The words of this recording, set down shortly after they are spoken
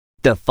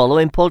The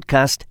following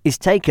podcast is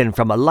taken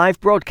from a live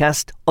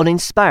broadcast on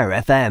Inspire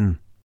FM.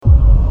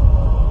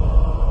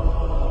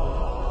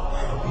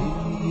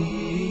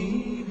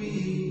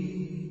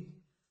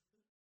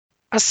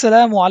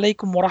 Assalamu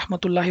alaikum wa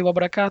rahmatullahi wa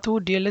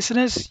barakatuh. Dear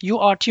listeners, you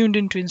are tuned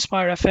in to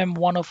Inspire FM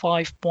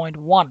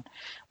 105.1.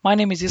 My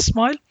name is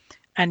Ismail,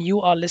 and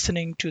you are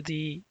listening to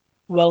the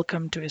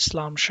Welcome to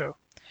Islam show.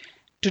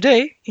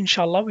 Today,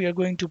 inshallah, we are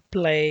going to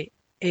play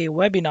a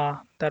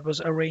webinar that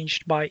was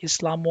arranged by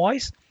Islam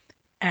Voice,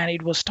 and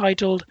it was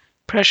titled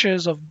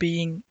Pressures of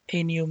Being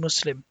a New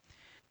Muslim.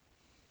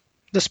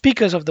 The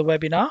speakers of the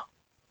webinar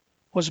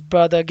was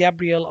Brother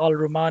Gabriel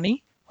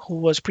Al-Rumani, who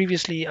was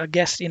previously a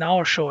guest in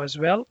our show as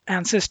well,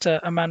 and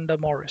Sister Amanda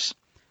Morris.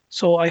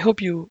 So I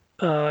hope you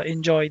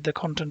enjoyed the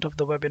content of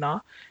the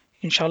webinar,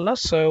 inshallah.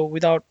 So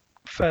without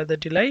further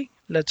delay,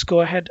 let's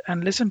go ahead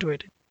and listen to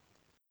it.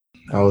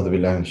 أعوذ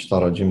بالله من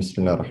الشيطان الرجيم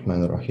بسم الله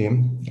الرحمن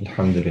الرحيم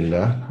الحمد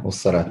لله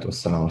والصلاة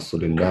والسلام على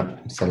رسول الله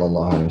صلى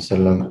الله عليه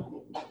وسلم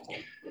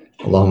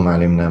اللهم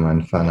علمنا ما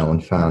ينفعنا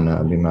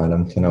وانفعنا بما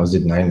علمتنا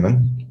وزدنا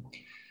علما.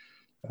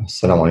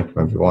 Assalamu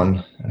alaikum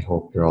everyone. I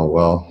hope you're all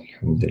well.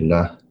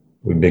 Alhamdulillah.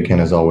 We begin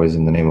as always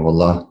in the name of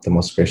Allah, the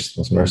most gracious,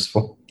 most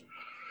merciful.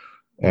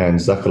 And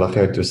Jazakallah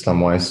khair to Islam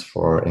Voice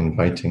for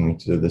inviting me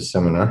to do this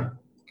seminar.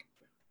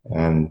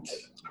 And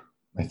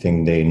I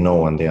think they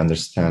know and they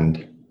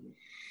understand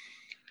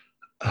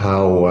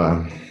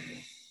how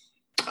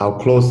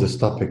close this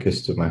topic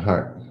is to my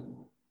heart,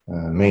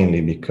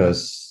 mainly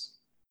because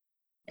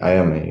I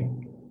am a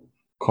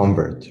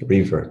convert,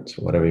 revert,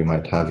 whatever you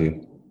might have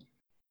you,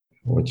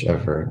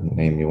 whichever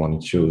name you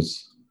want to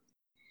choose.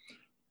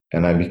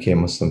 And I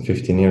became Muslim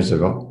 15 years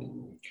ago.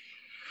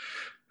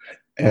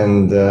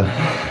 And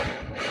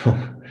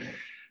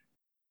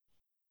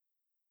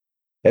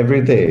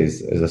every day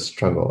is a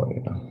struggle,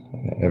 you know.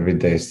 Every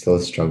day is still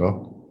a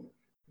struggle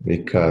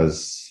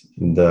because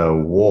the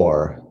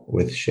war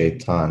with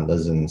shaitan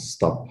doesn't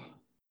stop.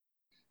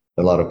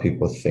 A lot of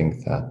people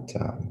think that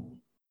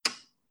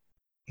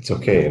it's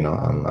okay, you know.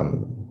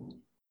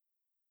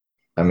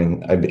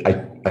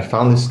 I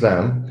found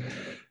Islam,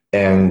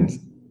 and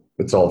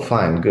it's all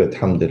fine, good,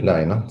 alhamdulillah,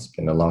 you know. It's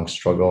been a long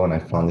struggle, and I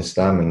found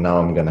Islam, and now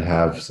I'm gonna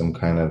have some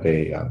kind of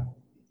a,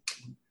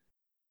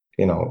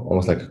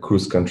 almost like a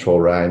cruise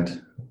control ride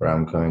where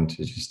I'm going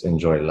to just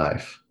enjoy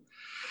life.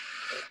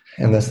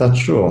 And that's not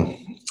true.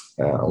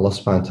 Allah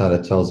subhanahu wa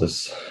ta'ala tells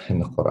us in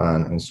the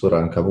Quran, in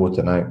Surah Ankabut,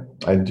 and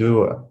I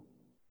do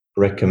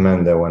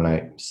recommend that when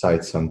I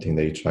cite something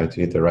that you try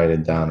to either write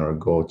it down or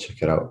go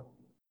check it out.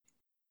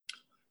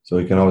 So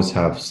we can always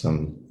have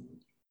some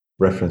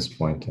reference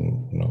point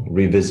and, you know,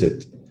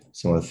 revisit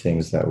some of the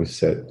things that we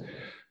said,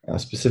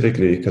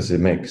 specifically because it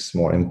makes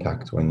more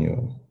impact when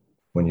you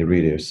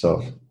read it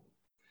yourself.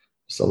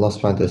 So Allah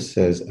subhanahu wa ta'ala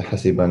says,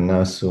 حَسِبَ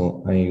النَّاسُ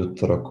أَن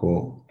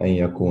يُتْرَكُوا أَن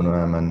يَقُولُوا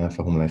آمَنَّا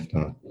فَهُمْ لَا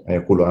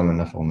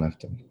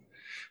يَفْتَنُونَ.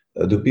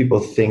 Do people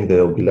think that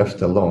they'll be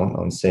left alone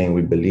on saying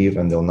we believe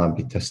and they'll not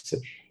be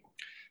tested?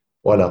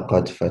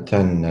 وَلَقَدْ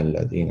فَتَنَّ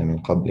الَّذِينَ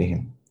مِنْ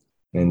قَبْلِهِمْ.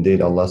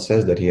 Indeed, Allah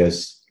says that He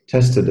has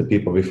tested the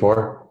people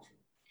before,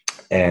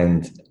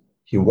 and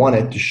He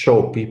wanted to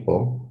show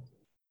people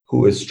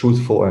who is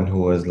truthful and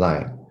who is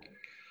lying.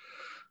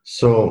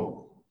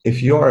 So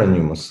if you are a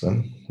new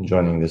Muslim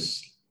joining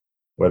this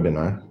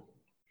webinar,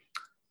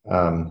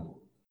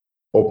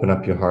 open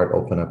up your heart,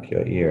 open up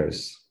your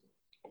ears,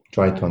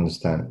 try to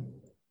understand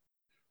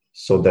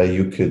so that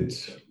you could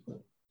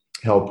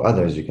help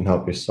others, you can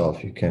help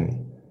yourself, you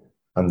can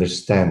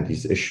understand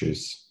these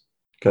issues.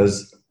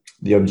 Because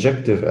the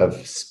objective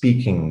of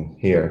speaking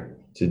here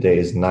today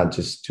is not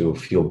just to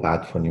feel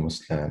bad for new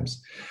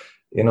Muslims.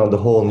 You know, the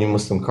whole new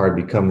Muslim card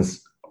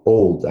becomes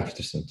old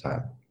after some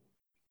time.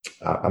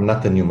 I'm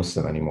not a new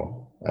Muslim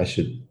anymore. I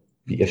should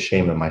be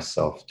ashamed of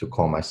myself to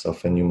call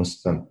myself a new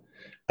Muslim.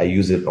 I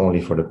use it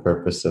only for the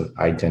purpose of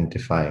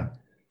identifying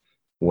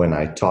when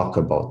I talk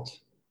about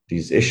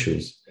these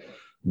issues.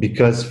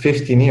 Because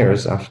 15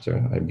 years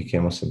after I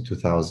became Muslim,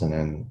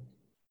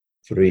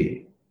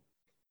 2003,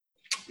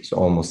 so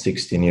almost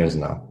 16 years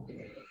now,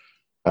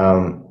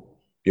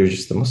 you're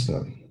just a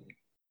Muslim.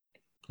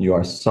 You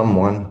are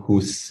someone who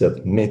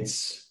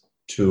submits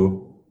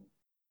to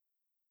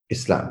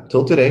Islam.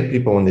 Till today,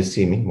 people, when they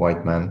see me,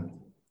 white man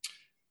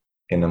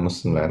in a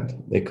Muslim land,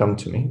 they come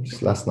to me,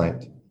 just last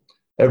night,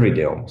 every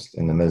day almost,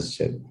 in the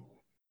masjid.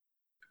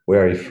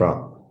 Where are you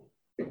from?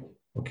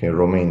 Okay,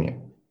 Romania.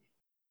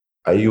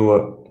 Are you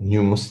a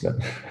new Muslim?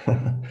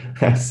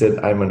 I said,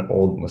 I'm an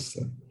old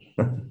Muslim.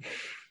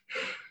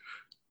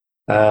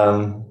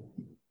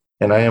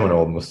 And I am an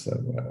old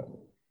Muslim.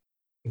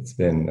 It's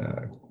been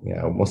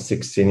almost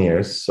 16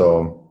 years.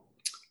 So,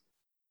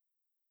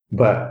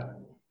 but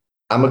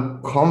I'm a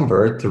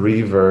convert,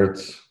 revert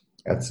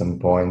at some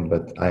point,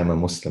 but I am a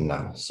Muslim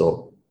now.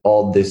 So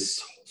all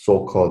this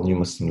so-called new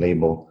Muslim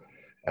label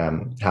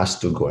has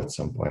to go at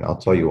some point. I'll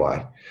tell you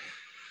why.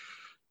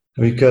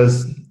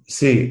 Because,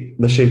 see,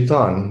 the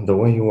shaitan, the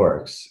way he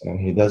works, and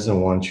he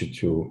doesn't want you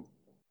to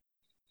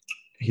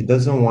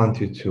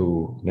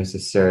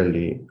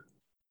necessarily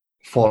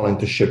fall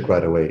into shirk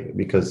right away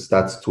because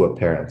that's too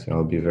apparent,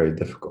 it'll be very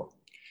difficult.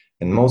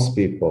 And most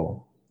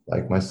people,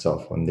 like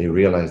myself, when they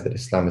realize that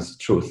Islam is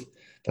the truth,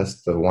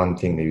 that's the one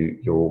thing that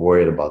you're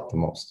worried about the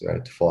most,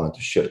 right? To fall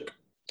into shirk.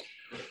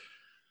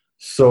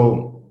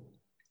 So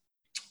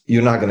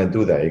you're not going to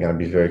do that. You're going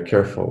to be very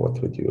careful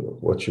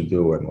what you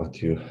do and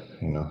what you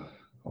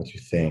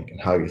think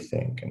and how you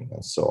think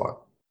and so on.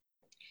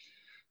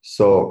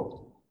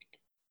 So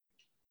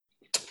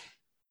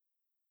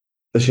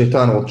the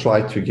shaitan will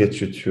try to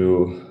get you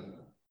to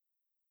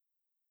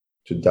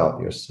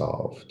doubt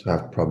yourself, to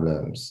have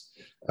problems.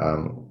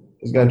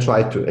 He's going to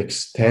try to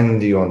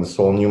extend you on this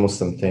whole new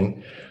Muslim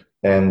thing.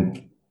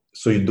 And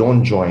so you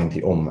don't join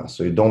the ummah,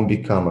 so you don't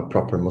become a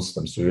proper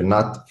Muslim, so you're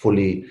not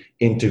fully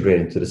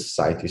integrated into the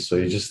society. So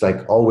you're just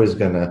like always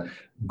going to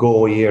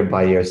go year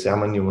by year, say,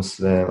 I'm a new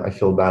Muslim, I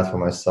feel bad for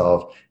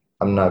myself,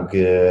 I'm not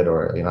good,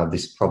 or I have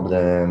these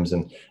problems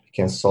and I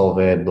can't solve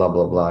it, blah,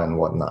 blah, blah, and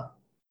whatnot.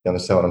 You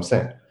understand what I'm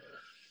saying?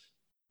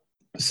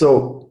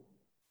 So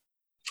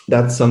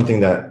that's something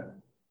that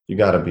you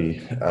got to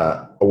be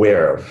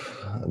aware of,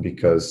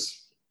 because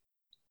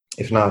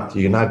if not,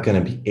 you're not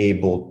going to be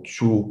able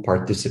to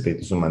participate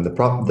in Ummah.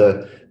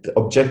 The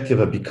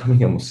objective of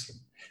becoming a Muslim,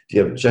 the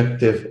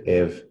objective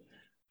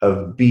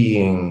of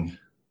being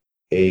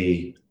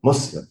a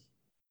Muslim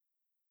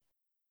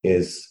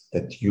is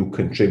that you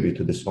contribute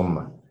to this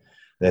Ummah,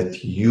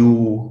 that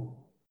you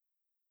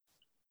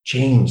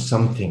change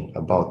something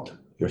about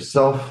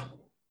yourself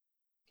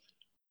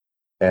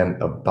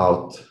and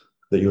about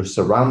your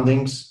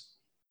surroundings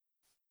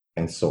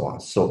and so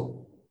on.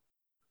 So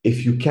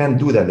if you can't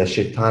do that, the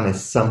shaitan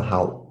is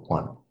somehow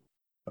won.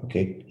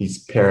 Okay,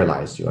 he's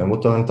paralyzed you. And we're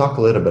going to talk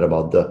a little bit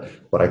about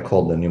what I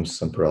call the new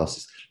Muslim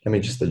paralysis. Let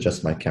me just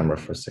adjust my camera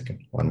for a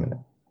second. 1 minute.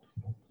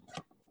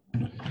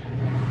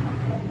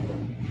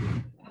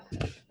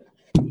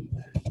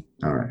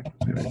 All right,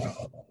 there we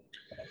go.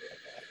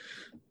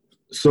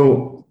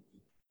 So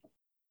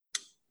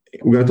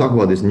we're going to talk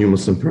about this new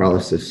Muslim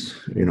paralysis.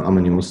 I'm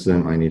a new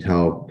Muslim, I need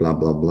help, blah,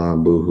 blah, blah,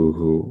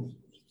 boo-hoo-hoo.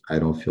 I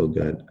don't feel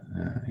good,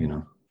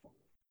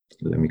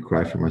 let me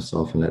cry for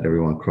myself and let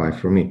everyone cry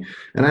for me.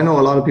 And I know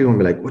a lot of people will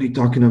be like, what are you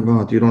talking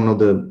about? You don't know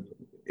the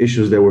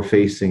issues that we're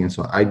facing. And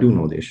so I do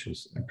know the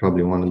issues. I'm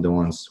probably one of the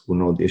ones who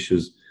know the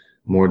issues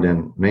more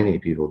than many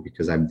people,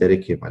 because I've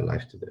dedicated my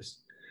life to this.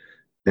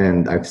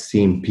 And I've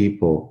seen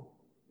people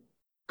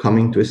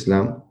coming to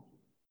Islam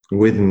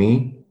with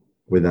me,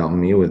 without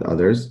me, with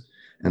others.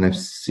 And I've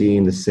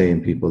seen the same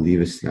people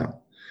leave Islam.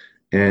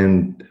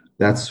 And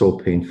that's so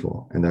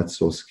painful and that's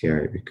so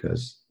scary,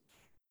 because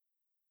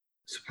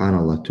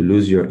subhanAllah, to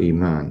lose your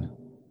iman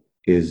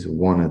is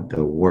one of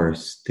the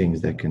worst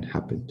things that can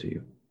happen to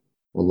you.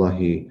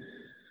 Wallahi,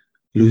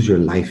 lose your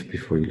life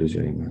before you lose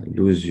your iman.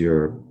 Lose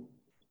your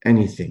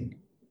anything,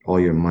 all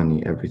your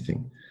money,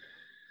 everything.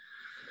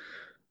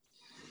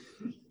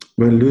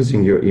 But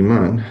losing your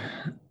iman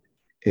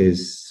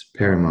is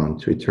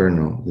paramount to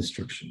eternal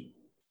destruction.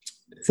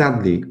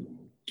 Sadly,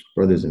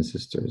 brothers and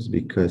sisters,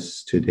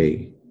 because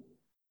today,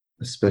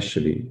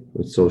 especially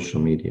with social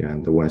media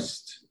and the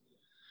West,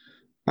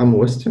 I'm a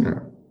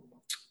Westerner.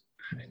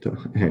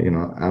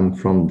 I'm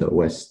from the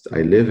West.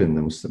 I live in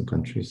the Muslim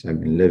countries. I've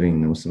been living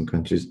in the Muslim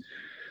countries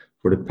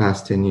for the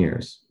past 10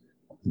 years,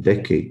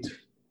 decade.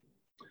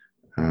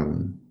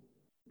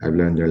 I've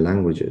learned their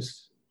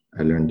languages.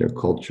 I learned their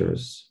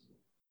cultures.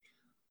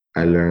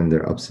 I learned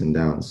their ups and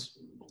downs.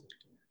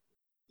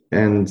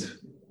 And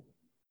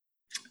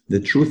the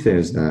truth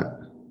is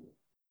that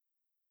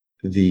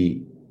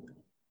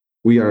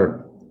we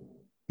are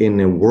in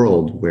a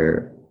world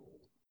where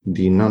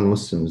the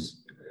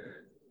non-Muslims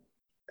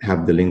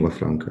have the lingua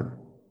franca,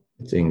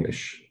 it's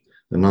English.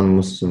 The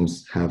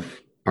non-Muslims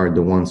are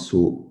the ones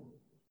who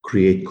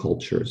create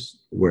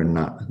cultures. We're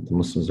not, the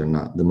Muslims are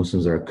not. The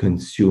Muslims are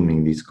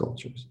consuming these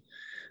cultures.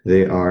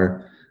 They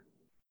are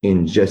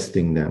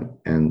ingesting them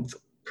and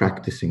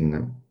practicing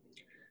them.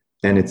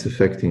 And it's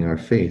affecting our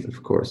faith,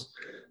 of course.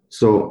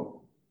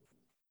 So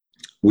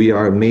we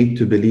are made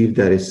to believe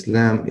that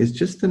Islam is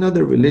just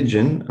another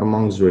religion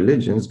amongst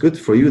religions. Good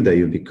for you that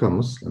you become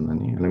Muslim,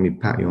 and let me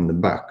pat you on the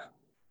back,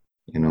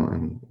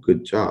 and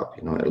good job.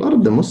 A lot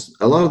of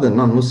the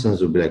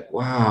non-Muslims will be like,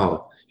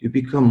 wow, you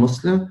become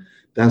Muslim?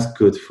 That's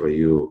good for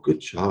you. Good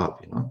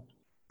job,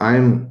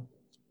 I'm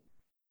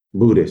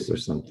Buddhist or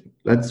something.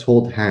 Let's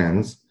hold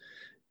hands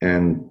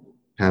and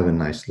have a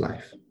nice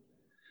life.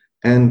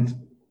 And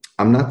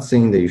I'm not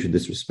saying that you should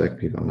disrespect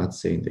people. I'm not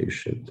saying that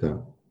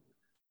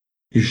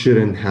you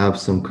shouldn't have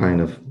some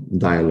kind of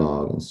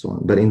dialogue and so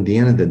on. But in the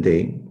end of the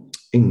day,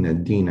 inna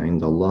deena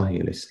inda Allahi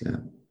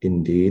al-Islam.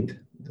 Indeed,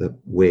 the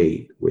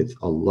way with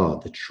Allah,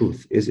 the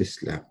truth is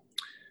Islam.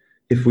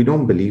 If we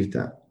don't believe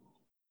that,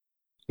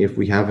 if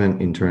we haven't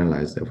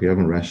internalized that, if we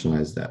haven't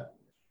rationalized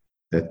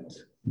that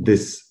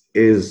this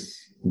is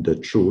the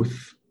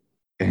truth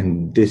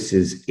and this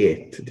is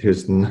it,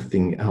 there's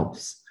nothing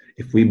else.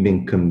 If we've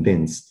been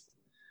convinced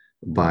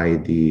by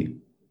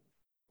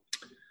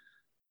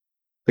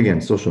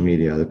again, social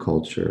media, the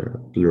culture,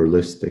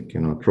 pluralistic,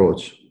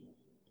 approach,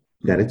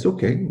 that it's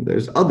okay.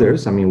 There's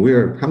others. I mean,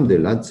 we're,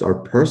 alhamdulillah, it's our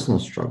personal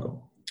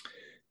struggle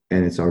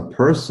and it's our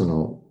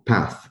personal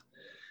path.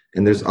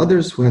 And there's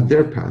others who have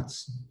their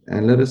paths,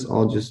 and let us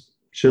all just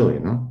chill, you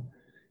know.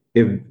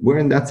 If we're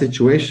in that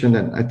situation,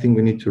 then I think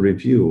we need to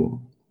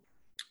review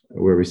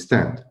where we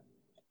stand.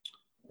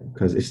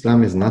 Because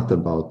Islam is not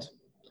about,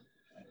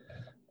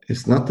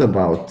 it's not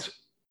about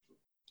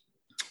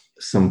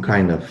some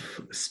kind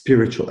of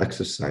spiritual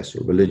exercise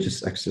or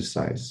religious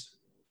exercise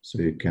so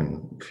you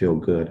can feel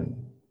good and,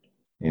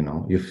 you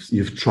know,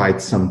 you've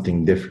tried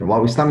something different.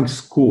 Well, Islamic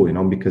is cool, you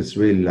know, because it's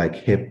really like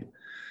hip,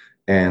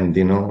 and,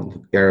 you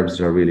know, the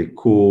Arabs are really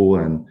cool,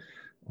 and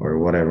or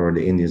whatever,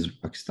 the Indians,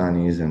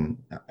 Pakistanis, and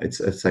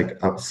it's like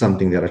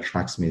something that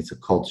attracts me. It's a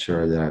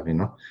culture that I've, you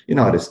know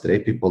how it is today.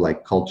 People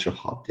like culture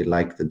hop. They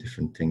like the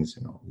different things,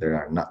 you know. They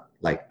are not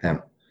like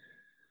them.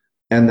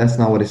 And that's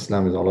not what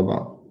Islam is all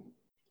about.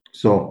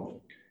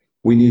 So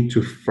we need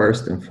to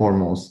first and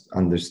foremost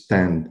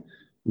understand,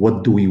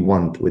 what do we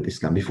want with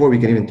Islam? Before we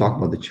can even talk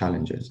about the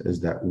challenges, is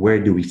that where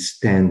do we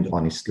stand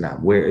on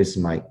Islam?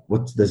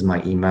 What does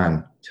my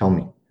Iman tell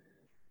me?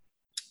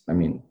 I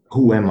mean,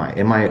 who am I?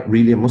 Am I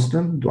really a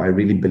Muslim? Do I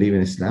really believe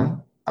in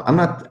Islam? I'm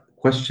not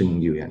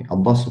questioning you. Yani.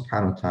 Allah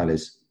subhanahu wa ta'ala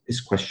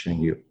is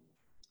questioning you.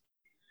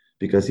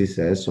 Because he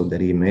says, so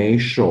that he may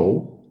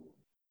show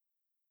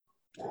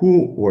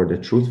who were the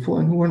truthful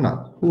and who were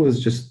not. Who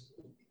was just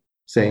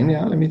saying,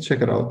 yeah, let me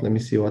check it out. Let me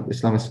see what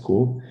Islam is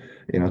cool.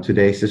 You know,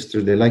 today,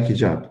 sisters, they like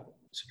hijab.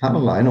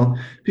 SubhanAllah, I know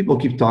people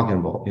keep talking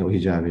about, you know,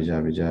 hijab.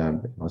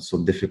 You know, it's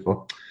so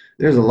difficult.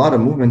 There's a lot of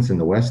movements in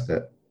the West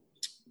that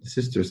the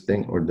sisters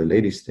think, or the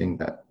ladies think,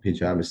 that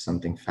hijab is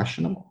something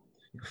fashionable.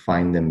 You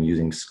find them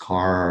using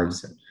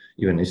scarves. And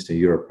even in Eastern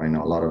Europe right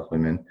now, a lot of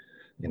women,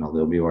 you know,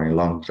 they'll be wearing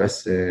long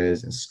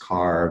dresses and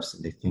scarves,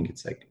 and they think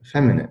it's like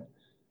feminine.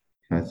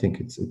 And I think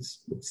it's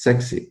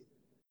sexy.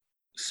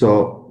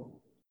 So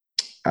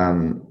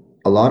a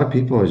lot of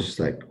people are just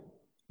like,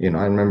 you know,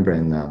 I remember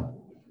in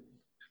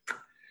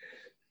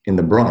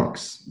the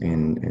Bronx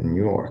in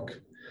New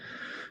York,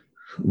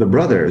 the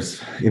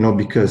brothers, you know,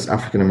 because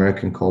African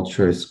American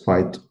culture is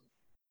quite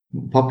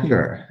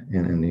popular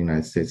in the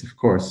United States, of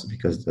course,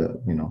 because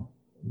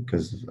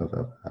because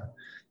of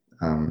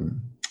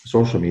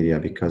social media,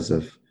 because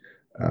of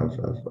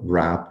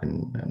rap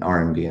and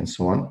R&B and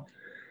so on.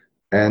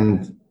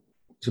 And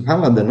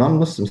SubhanAllah, the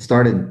non-Muslims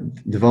started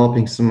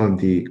developing some of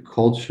the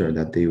culture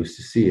that they used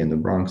to see in the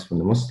Bronx from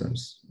the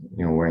Muslims,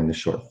 you know, wearing the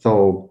short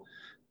thobe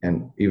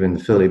and even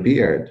the Philly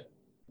beard.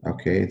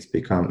 Okay, it's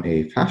become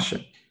a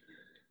fashion.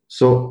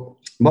 So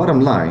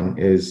bottom line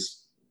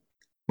is,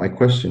 my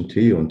question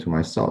to you and to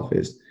myself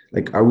is,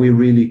 like, are we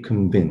really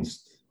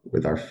convinced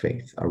with our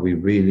faith? Are we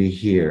really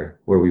here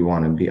where we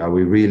want to be? Are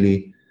we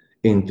really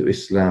into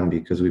Islam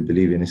because we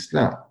believe in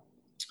Islam?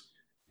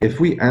 If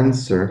we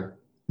answer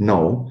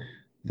no,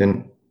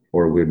 then,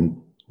 or we're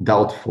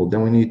doubtful,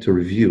 then we need to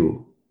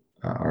review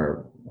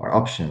our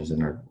options, and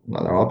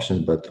not our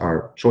options, but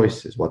our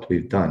choices, what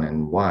we've done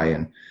and why.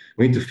 And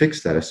we need to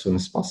fix that as soon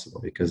as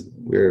possible, because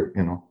we're,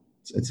 you know,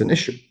 it's an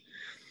issue.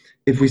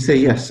 If we say,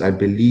 yes, I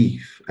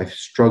believe, I've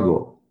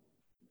struggled,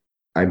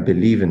 I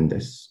believe in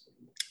this,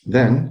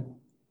 then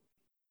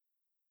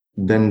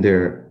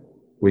there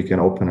we can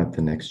open up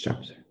the next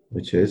chapter,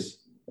 which is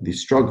the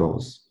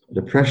struggles,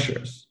 the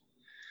pressures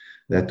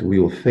that we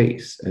will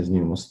face as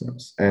new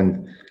Muslims.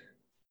 And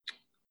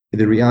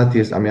the reality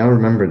is, I mean, I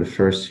remember the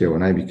first year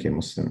when I became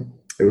Muslim.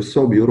 It was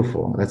so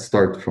beautiful. Let's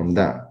start from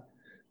that.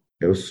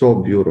 It was so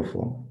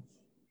beautiful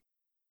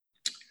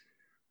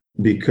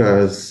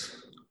because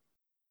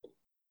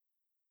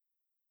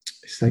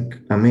it's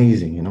like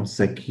amazing, you know, it's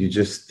like you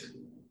just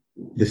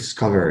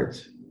discovered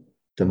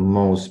the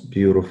most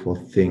beautiful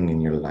thing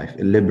in your life.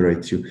 It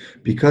liberates you.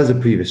 Because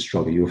of previous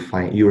struggle,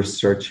 you were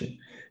searching,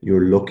 you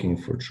were looking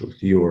for truth.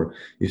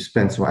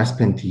 I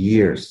spent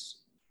years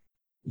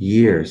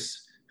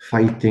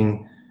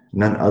fighting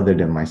none other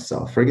than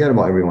myself. Forget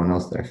about everyone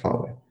else that I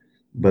fought with.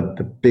 But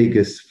the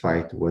biggest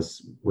fight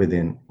was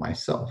within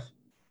myself,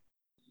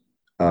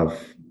 of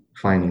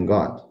finding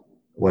God.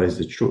 What is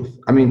the truth?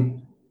 I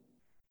mean,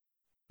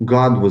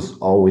 God was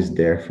always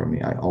there for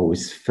me. I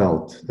always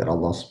felt that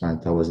Allah subhanahu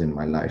wa ta'ala was in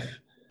my life.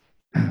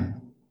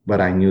 But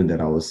I knew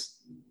that I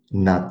was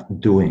not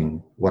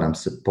doing what I'm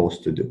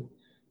supposed to do.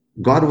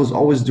 God was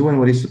always doing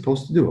what he's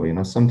supposed to do. You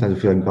know, sometimes I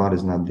feel like God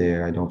is not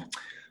there.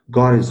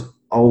 God is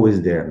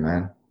always there,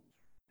 man.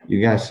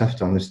 You guys have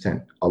to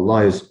understand.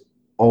 Allah is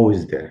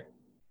always there.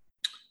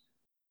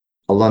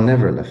 Allah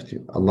never left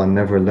you. Allah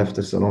never left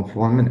us alone for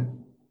 1 minute.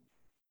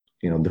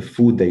 You know, the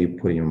food that you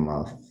put in your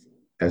mouth,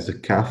 as a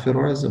kafir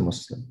or as a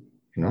Muslim,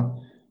 you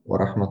know,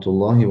 وَرَحْمَةُ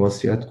اللَّهِ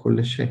وَسِعَتْ كُلَّ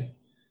شَيْءٍ.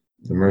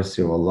 The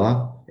mercy of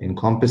Allah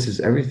encompasses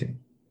everything.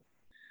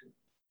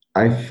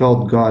 I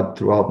felt God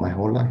throughout my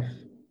whole life.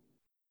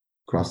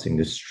 Crossing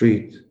the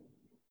street,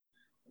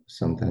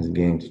 sometimes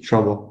getting into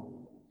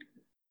trouble,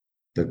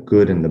 the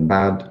good and the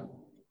bad.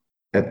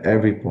 At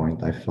every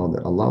point, I felt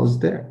that Allah was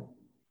there.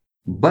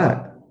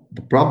 But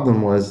the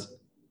problem was,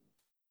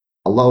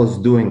 Allah was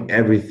doing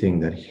everything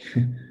that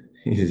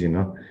He's, you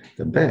know,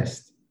 the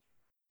best.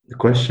 The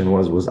question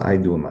was I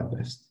doing my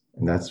best?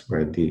 And that's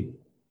where the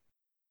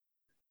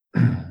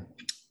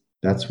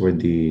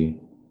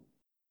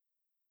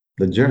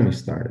journey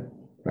started,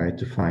 right?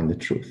 To find the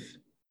truth.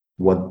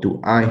 What do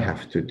I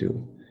have to do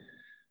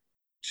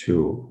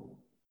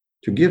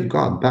to give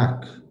God back?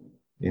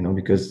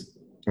 Because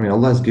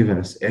Allah has given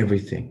us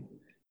everything.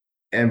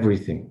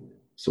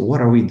 So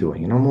what are we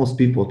doing? Most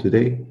people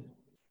today,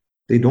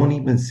 they don't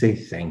even say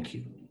thank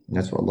you. And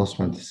that's what Allah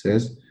subhanahu wa ta'ala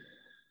says.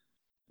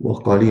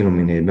 وَقَلِيلٌ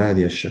مِّنْ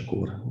عِبَادِيَ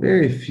الشَّكُورِ.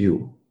 Very few,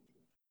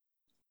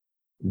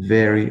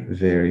 very,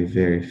 very,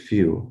 very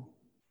few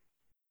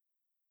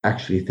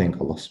actually thank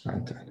Allah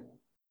subhanahu wa ta'ala.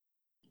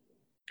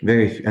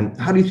 Very few. And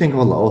how do you thank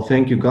Allah? Oh,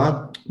 thank you,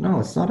 God? No,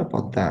 it's not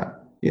about that.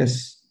 Yes,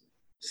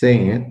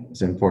 saying it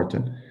is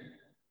important.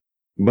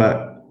 But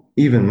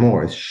even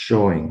more is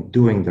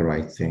doing the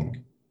right thing.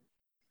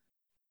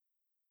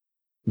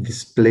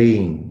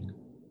 Displaying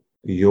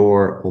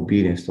your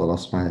obedience to Allah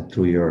subhanahu wa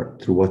ta'ala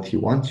through what He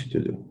wants you to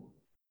do.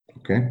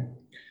 Okay?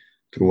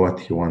 Through what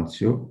He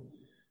wants you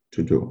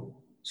to do.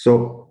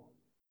 So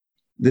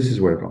this is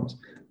where it comes.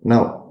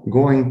 Now,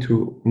 moving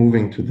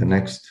to the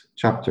next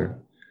chapter,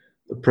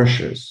 the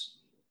pressures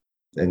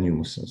that new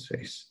Muslims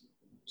face.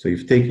 So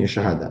you've taken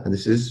Shahada, and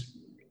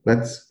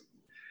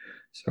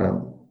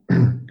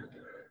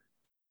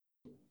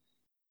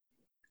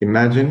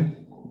imagine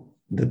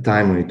the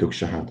time when you took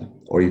Shahada,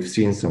 or you've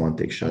seen someone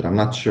take Shahada. I'm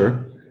not sure.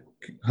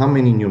 How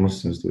many new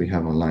Muslims do we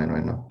have online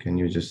right now? Can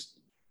you just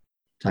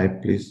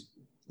type, please?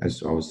 I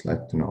always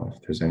like to know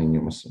if there's any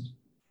new Muslims.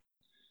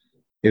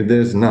 If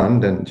there's none,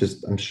 then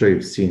I'm sure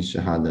you've seen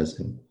Shahadas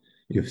and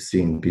you've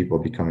seen people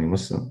becoming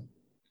Muslim.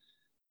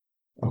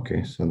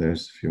 Okay, so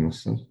there's a few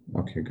Muslims.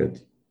 Okay,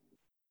 good.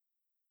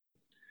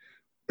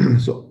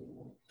 So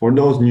for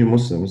those new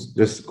Muslims,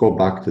 just go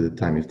back to the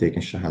time you've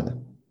taken Shahada.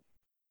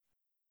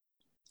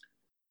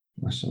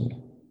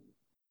 MashaAllah.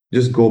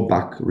 Just go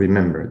back,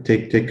 remember,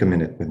 take a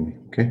minute with me,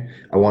 okay?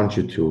 I want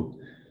you to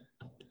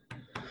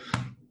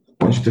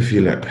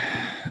feel it.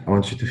 I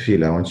want you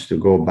to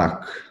go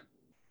back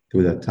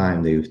to the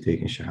time that you've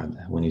taken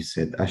Shahada. When you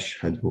said,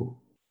 Ashhadu,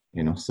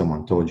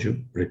 someone told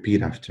you,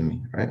 repeat after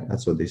me, right?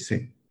 That's what they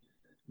say.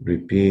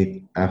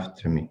 Repeat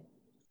after me.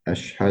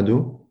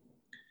 Ashhadu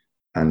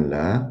an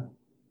la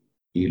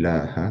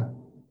ilaha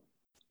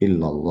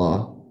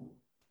illallah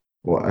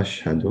wa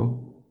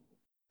ashhadu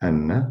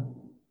anna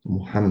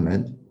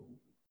Muhammad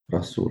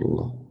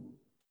Rasulullah.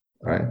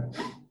 Right?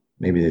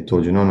 Maybe they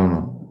told you, no,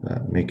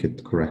 make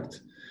it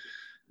correct.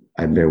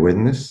 I bear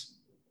witness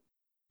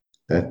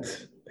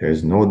that there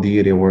is no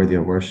deity worthy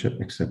of worship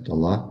except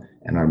Allah,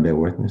 and I bear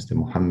witness that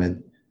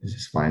Muhammad is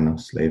His final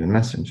slave and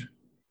messenger.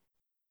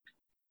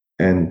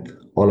 And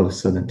all of a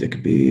sudden,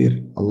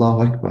 takbir,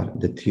 Allahu Akbar,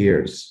 the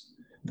tears,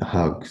 the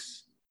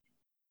hugs,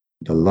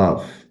 the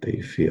love that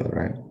you feel,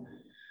 right?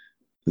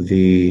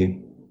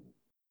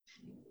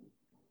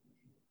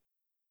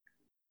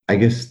 I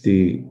guess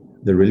the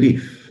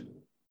relief,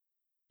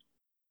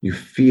 you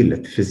feel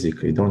it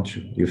physically, don't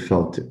you? You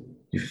felt it.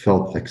 You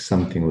felt like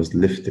something was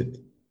lifted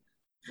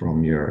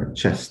from your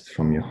chest,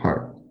 from your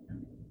heart.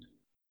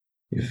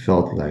 You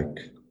felt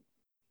like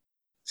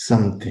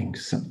something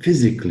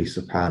physically,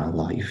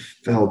 subhanAllah, you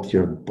felt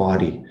your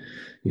body,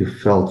 you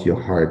felt your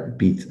heart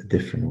beat a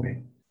different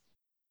way.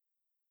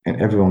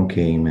 And everyone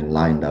came and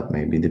lined up,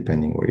 maybe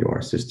depending where you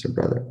are, sister,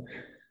 brother.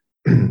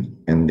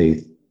 And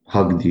they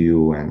hugged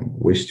you and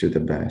wished you the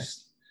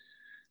best.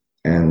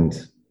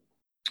 And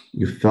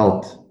you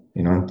felt,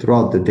 and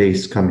throughout the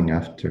days coming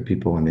after,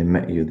 people, when they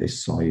met you, they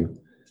saw you,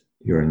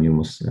 you're a new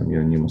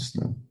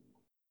Muslim,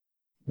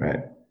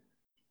 right?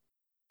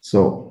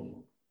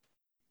 So,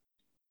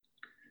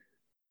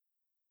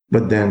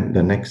 but then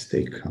the next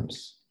day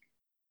comes.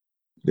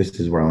 This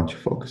is where I want you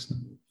to focus now.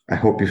 I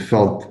hope you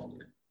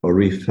felt or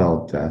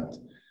refelt that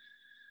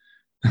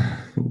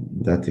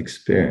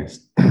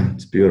experience.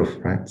 It's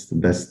beautiful, right? It's the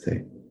best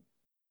day.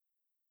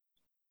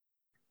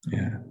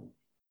 Yeah.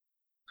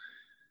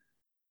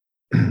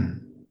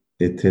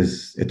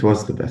 It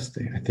was the best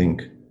day. I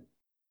think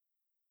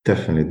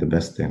definitely the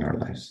best day in our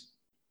lives.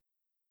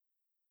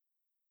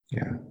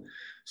 Yeah.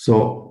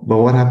 So, but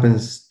what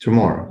happens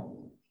tomorrow?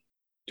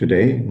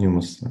 Today, new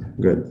Muslim,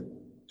 good,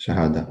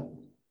 Shahada.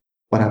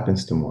 What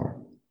happens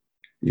tomorrow?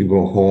 You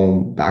go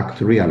home, back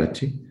to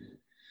reality,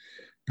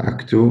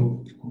 back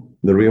to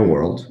the real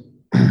world,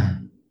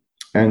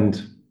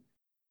 and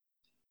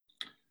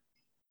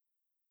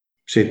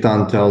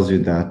Shaitan tells you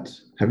that,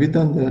 have you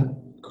done the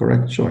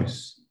correct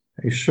choice?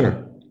 Are you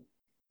sure?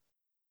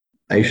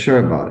 Are you sure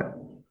about it?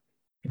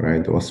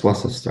 Right? The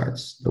waswasa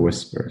starts, the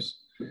whispers.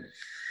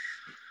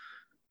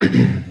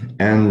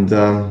 And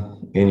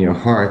in your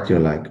heart, you're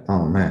like,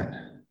 oh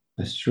man,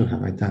 that's true.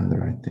 Have I done the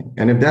right thing?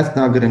 And if that's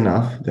not good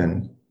enough,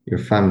 then your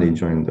family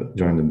join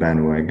the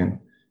bandwagon,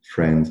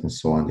 friends and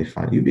so on. They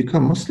find you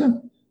become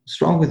Muslim.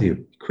 What's wrong with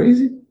you?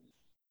 Crazy?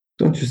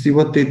 Don't you see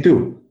what they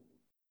do?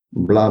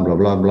 Blah, blah,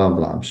 blah, blah,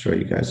 blah. I'm sure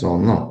you guys all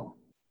know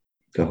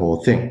the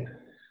whole thing.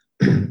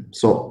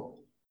 So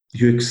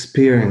you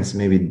experience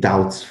maybe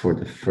doubts for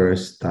the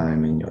first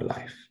time in your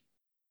life.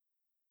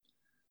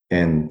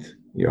 And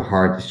your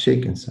heart is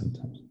shaken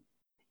sometimes.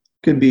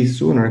 Could be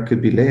sooner,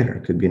 could be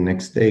later, could be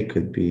next day,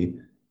 could be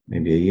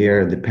maybe a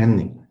year,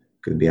 depending.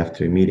 Could be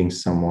after meeting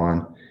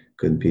someone,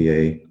 could be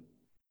a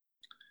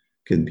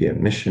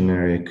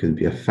missionary, could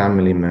be a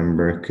family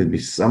member, could be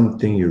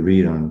something you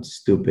read on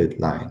stupid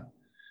line,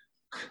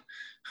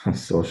 on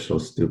social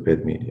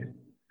stupid media,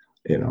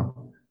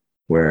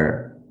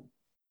 where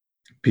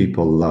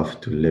people love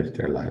to live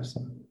their lives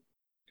on.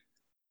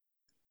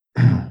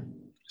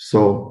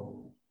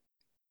 So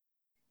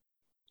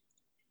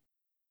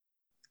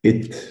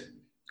it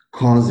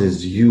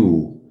causes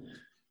you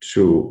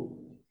to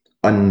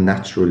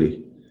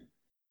unnaturally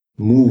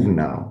move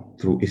now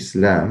through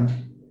Islam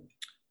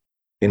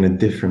in a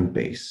different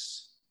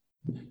pace,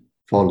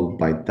 followed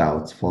by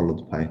doubts,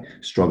 followed by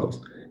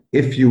struggles.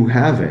 If you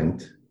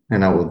haven't,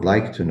 and I would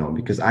like to know,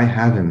 because I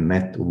haven't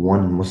met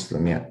one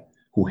Muslim yet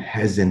who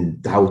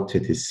hasn't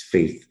doubted his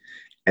faith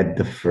at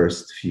the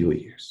first few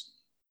years.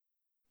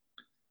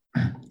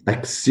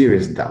 Like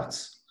serious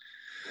doubts.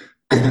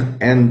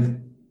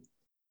 And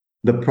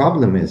the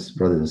problem is,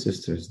 brothers and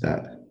sisters,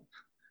 that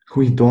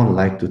we don't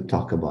like to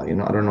talk about, I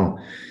don't know,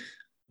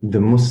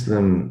 the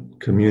Muslim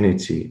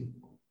community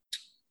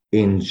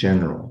in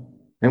general.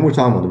 And we're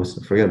talking about the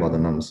Muslims, forget about the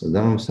non-Muslims.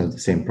 The non-Muslims have the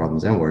same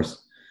problems and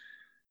worse.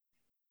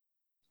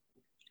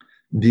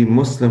 The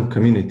Muslim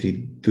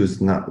community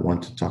does not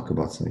want to talk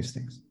about some of these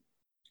things.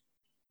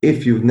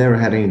 If you've never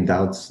had any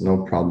doubts,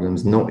 no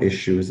problems, no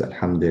issues,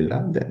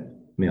 alhamdulillah, then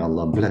may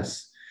Allah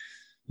bless.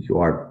 You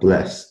are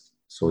blessed.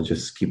 So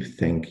just keep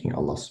thanking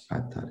Allah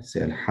subhanahu wa ta'ala.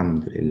 Say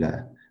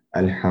alhamdulillah,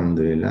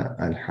 alhamdulillah,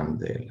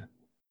 alhamdulillah.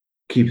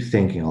 Keep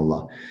thanking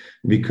Allah.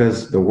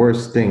 Because the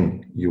worst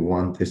thing you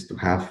want is to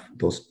have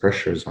those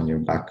pressures on your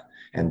back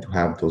and to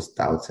have those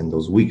doubts and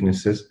those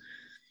weaknesses.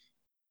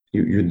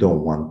 You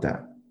don't want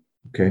that.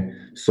 Okay?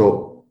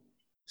 So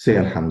say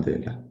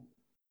alhamdulillah.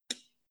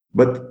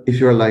 But if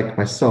you're like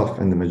myself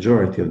and the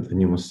majority of the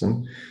new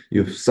Muslim,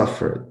 you've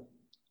suffered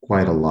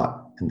quite a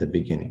lot in the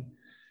beginning.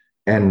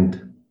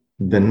 And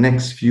the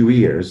next few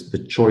years, the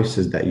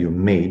choices that you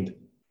made,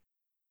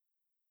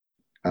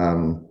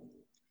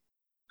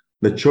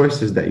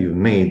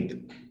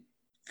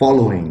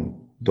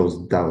 following those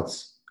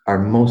doubts are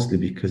mostly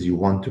because you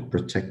want to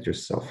protect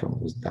yourself from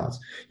those doubts.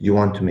 You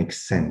want to make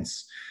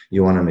sense.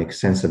 You want to make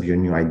sense of your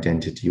new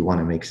identity. You want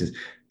to make sense.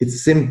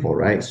 It's simple,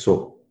 right?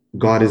 So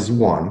God is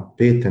one.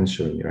 Pay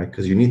attention, right?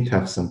 Because you need to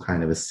have some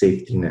kind of a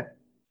safety net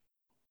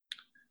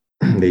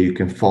that you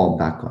can fall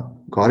back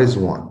on. God is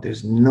one.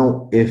 There's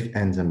no ifs,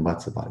 ands, and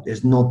buts about it.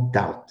 There's no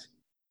doubt.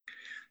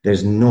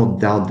 There's no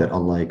doubt that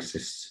Allah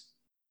exists.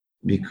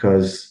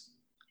 Because,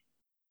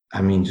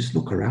 just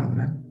look around,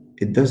 man.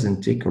 It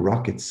doesn't take a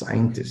rocket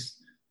scientist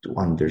to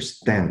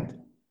understand,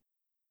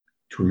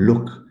 to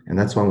look. And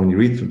that's why when you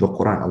read through the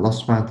Quran, Allah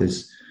subhanahu wa ta'ala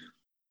is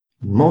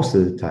most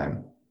of the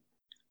time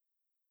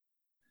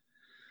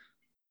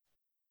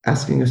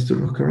asking us to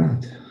look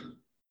around.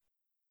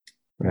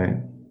 Right?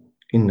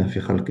 إِنَّ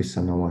فِي خَلْقِ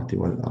السَّمَاوَاتِ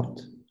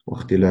وَالْأَرْضِ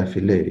وَاخْتِلَافِ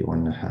اللَّيْلِ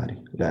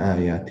وَالنَّهَارِ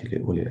لَآيَاتٍ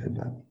لِأُولِي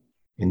الْأَلْبَابِ.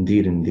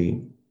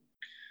 Indeed,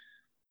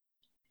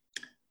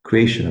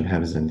 creation of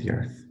heavens and the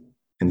earth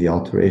and the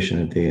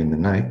alteration of day and the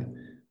night,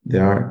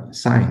 there are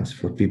signs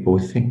for people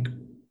who think.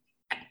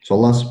 So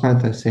Allah subhanahu wa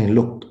ta'ala is saying,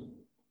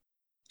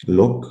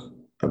 look,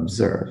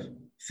 observe,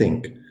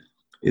 think.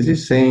 Is he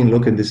saying,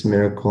 look at this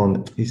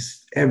miracle?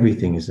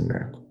 Everything is a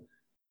miracle.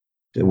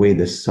 The way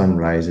the sun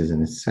rises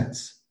and it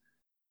sets,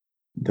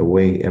 the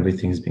way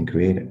everything has been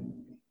created.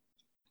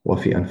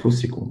 وَفِي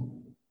أَنفُسِكُمْ,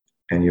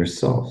 and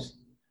yourselves.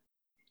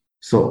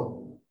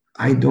 So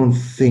I don't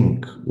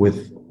think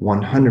with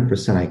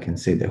 100% I can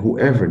say that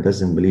whoever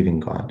doesn't believe in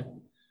God,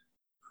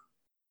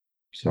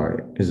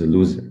 is a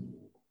loser.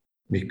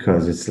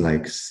 Because it's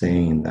like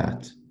saying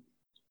that,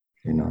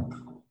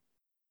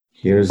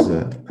 here's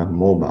a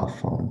mobile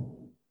phone.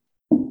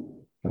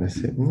 And I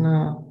said,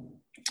 no,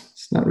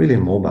 it's not really a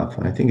mobile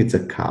phone. I think it's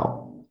a cow.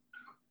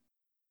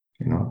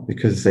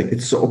 Because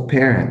it's so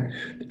apparent.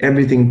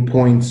 Everything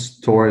points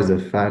towards the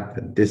fact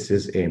that this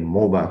is a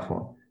mobile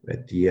phone,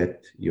 but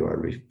yet you are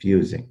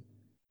refusing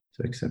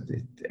to accept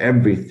it.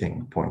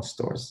 Everything points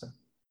towards that.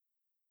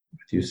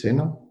 But you say,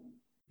 no,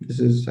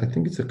 I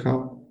think it's a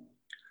cow.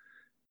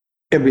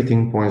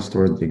 Everything points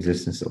towards the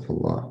existence of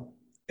Allah.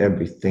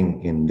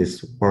 Everything in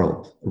this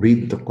world.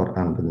 Read the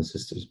Quran, brothers and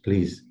sisters,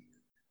 please.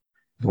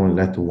 Don't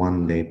let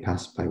one day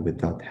pass by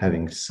without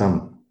having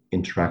some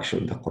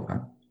interaction with the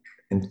Quran.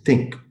 And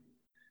think.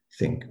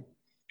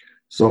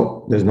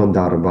 So there's no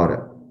doubt about it.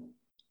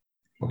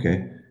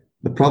 Okay?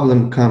 The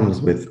problem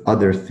comes with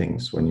other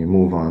things when you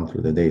move on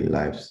through the daily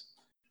lives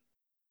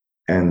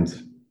and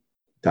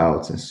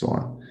doubts and so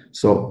on.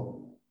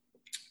 So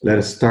let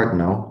us start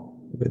now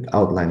with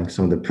outlining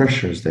some of the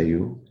pressures that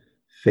you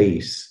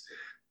face.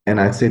 And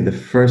I'd say the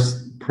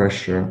first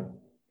pressure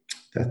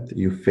that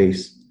you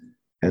face,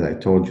 as I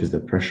told you, is the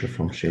pressure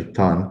from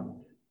Shaitan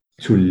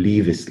to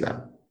leave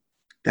Islam.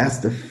 That's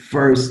the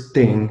first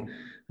thing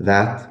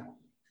that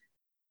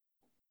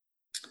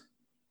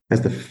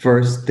That's the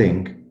first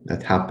thing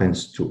that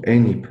happens to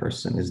any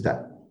person, is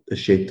that the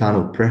shaitan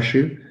will pressure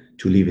you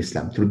to leave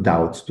Islam through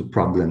doubts, through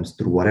problems,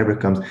 through whatever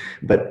comes,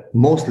 but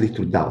mostly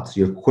through doubts.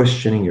 You're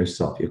questioning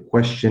yourself. You're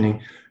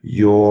questioning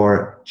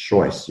your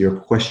choice. You're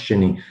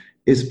questioning,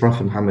 is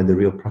Prophet Muhammad the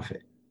real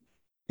prophet?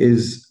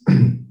 Is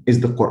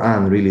the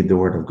Quran really the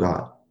word of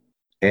God?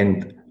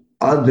 And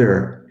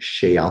other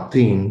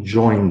shayateen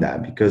join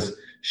that, because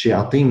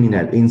shayateen min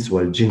al-ins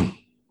wal jinn.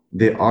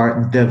 They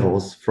are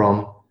devils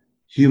from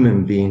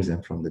human beings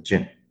and from the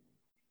jinn.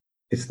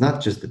 It's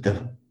not just the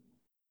devil.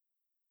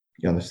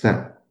 You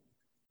understand?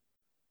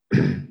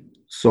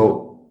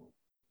 So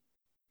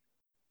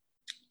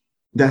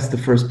that's the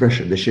first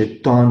pressure. The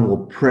shaitan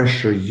will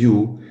pressure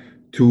you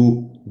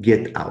to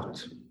get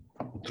out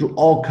through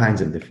all kinds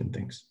of different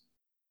things.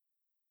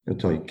 He'll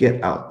tell you,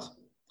 get out,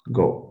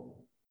 go.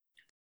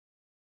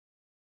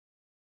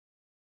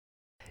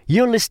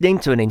 You're listening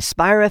to an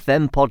Inspire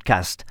FM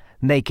podcast,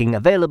 making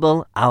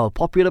available our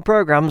popular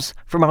programs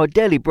from our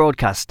daily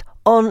broadcast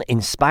on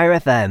Inspire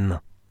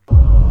FM.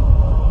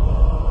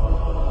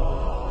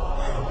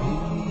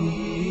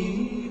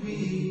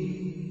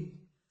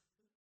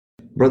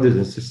 Brothers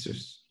and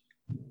sisters,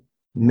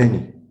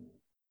 many,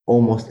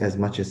 almost as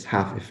much as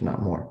half, if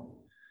not more,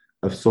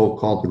 of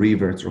so-called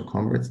reverts or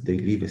converts, they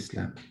leave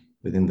Islam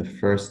within the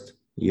first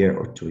year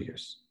or 2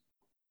 years.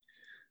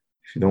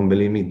 If you don't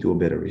believe me, do a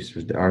bit of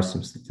research. There are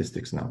some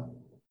statistics now.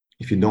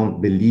 If you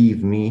don't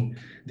believe me,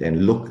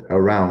 then look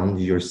around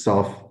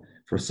yourself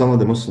for some of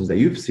the Muslims that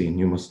you've seen,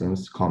 new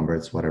Muslims,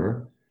 converts,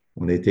 whatever,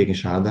 when they take in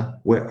Shahada,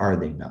 where are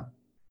they now?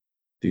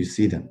 Do you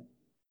see them?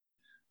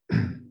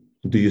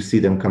 Do you see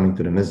them coming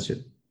to the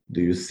masjid?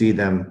 Do you see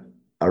them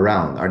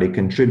around? Are they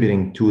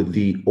contributing to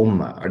the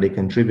ummah? Are they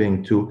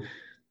contributing to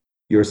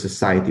your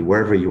society,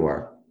 wherever you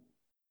are?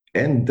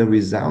 And the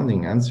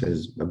resounding answer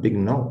is a big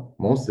no.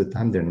 Most of the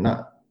time, they're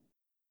not.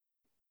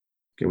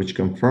 Okay, which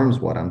confirms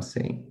what I'm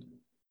saying.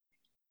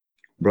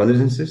 Brothers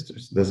and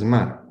sisters, doesn't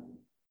matter.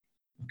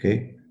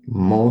 Okay,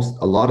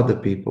 a lot of the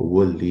people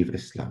will leave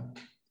Islam.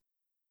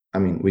 I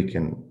mean, we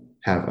can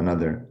have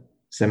another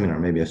seminar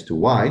maybe as to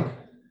why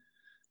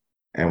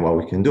and what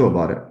we can do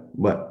about it,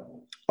 but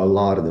a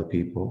lot of the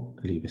people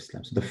leave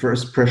Islam. So the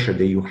first pressure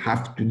that you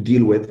have to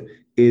deal with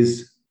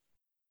is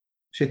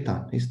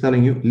shaitan. He's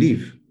telling you,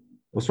 leave.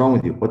 What's wrong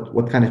with you?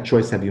 What kind of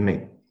choice have you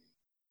made?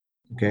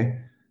 Okay?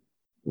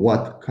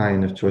 What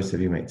kind of choice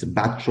have you made? It's a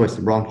bad choice,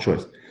 a wrong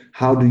choice.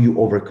 How do you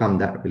overcome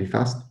that really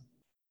fast?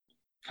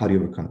 How do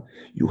you overcome?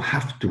 You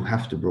have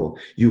to, bro.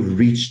 You've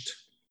reached,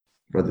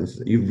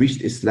 brothers, you've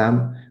reached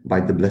Islam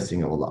by the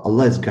blessing of Allah.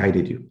 Allah has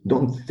guided you.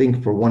 Don't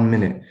think for 1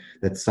 minute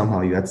that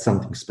somehow you had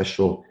something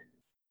special.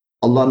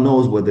 Allah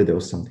knows whether there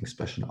was something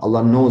special.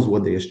 Allah knows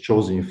whether He has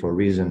chosen you for a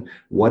reason.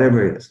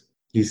 Whatever it is,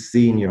 He's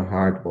seen your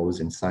heart, what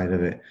was inside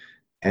of it,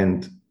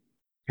 and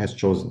has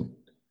chosen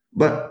it.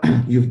 But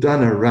you've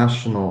done a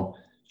rational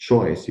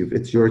choice.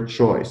 It's your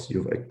choice.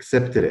 You've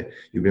accepted it.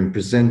 You've been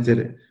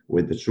presented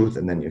with the truth,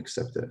 and then you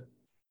accepted it.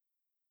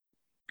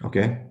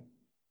 Okay?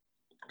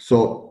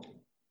 So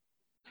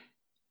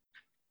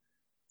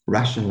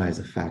rationalize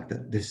the fact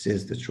that this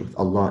is the truth.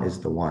 Allah is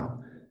the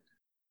one.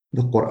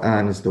 The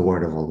Quran is the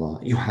word of Allah.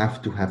 You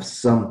have to have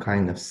some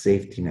kind of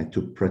safety net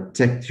to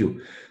protect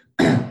you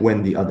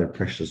when the other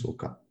pressures will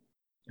come.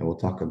 And we'll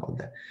talk about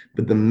that.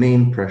 But the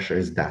main pressure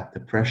is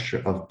the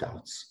pressure of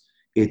doubts.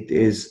 It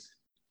is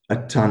a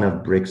ton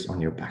of bricks on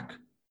your back.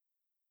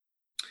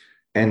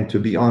 And to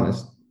be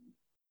honest,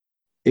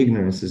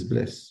 ignorance is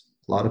bliss.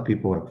 A lot of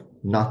people have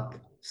not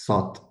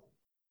sought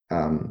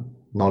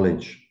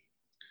knowledge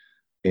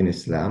in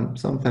Islam.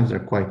 Sometimes they're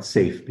quite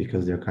safe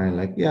because they're kind of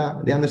like, yeah,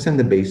 they understand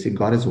the basic.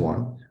 God is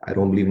one. I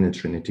don't believe in the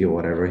Trinity or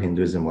whatever,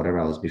 Hinduism, whatever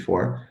else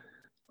before.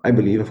 I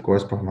believe, of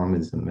course, Prophet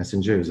Muhammad is a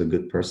messenger. He was a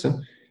good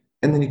person.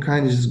 And then you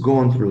kind of just go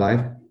on through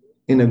life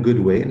in a good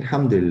way,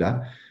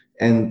 alhamdulillah.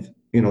 And,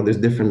 there's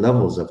different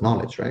levels of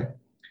knowledge, right?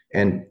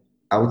 And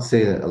I would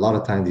say that a lot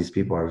of times these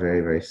people are very,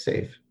 very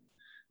safe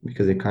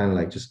because they're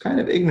kind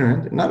of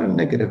ignorant, not in a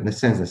negative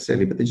sense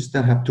necessarily, but they just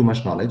don't have too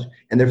much knowledge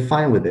and they're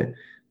fine with it.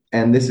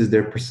 And this is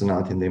their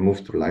personality and they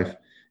move through life.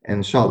 And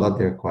inshallah,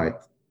 they're quite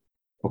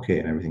okay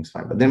and everything's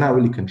fine. But they're not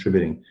really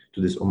contributing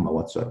to this ummah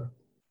whatsoever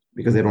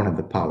because they don't have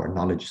the power.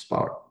 Knowledge is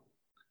power.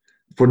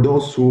 For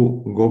those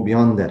who go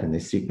beyond that and they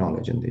seek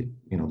knowledge and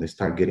they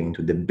start getting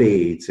into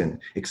debates and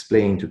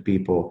explaining to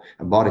people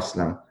about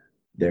Islam,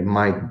 there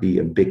might be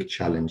a big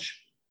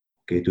challenge,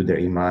 to their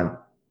iman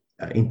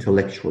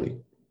intellectually.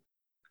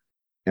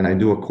 And I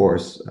do a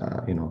course,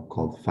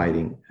 called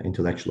Fighting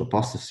Intellectual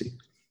Apostasy,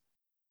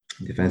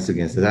 Defense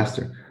Against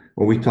Disaster,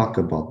 where we talk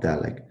about that,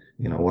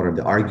 what are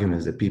the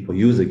arguments that people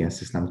use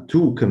against Islam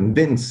to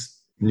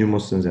convince new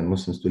Muslims and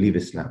Muslims to leave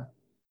Islam,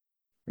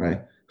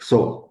 right?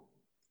 So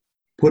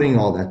putting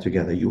all that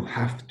together, you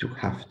have to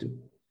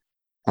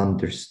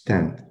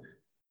understand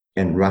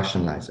and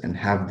rationalize and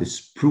have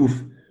this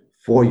proof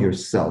for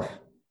yourself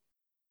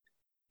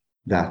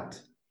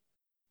that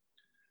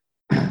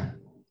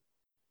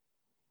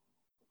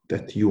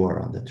you are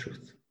on the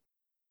truth.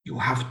 You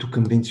have to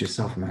convince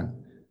yourself, man.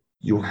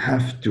 you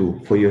have to,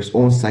 for your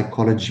own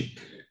psychology,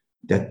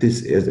 that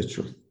this is the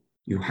truth.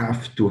 You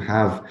have to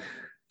have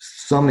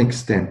some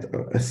extent,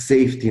 a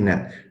safety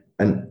net,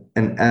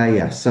 an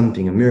ayah,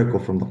 something, a miracle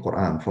from the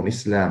Quran, from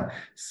Islam,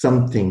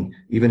 something,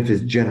 even if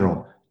it's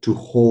general, to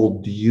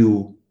hold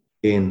you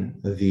in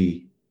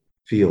the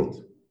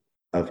field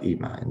of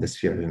Iman, in the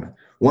sphere of Iman.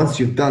 Once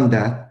you've done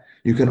that,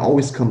 you can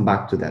always come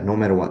back to that, no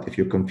matter what. If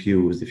you're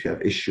confused, if you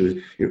have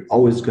issues, you're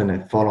always going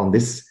to fall on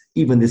this,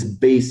 even this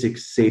basic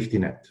safety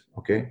net,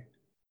 okay?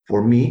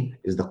 For me,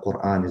 is the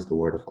Quran is the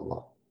word of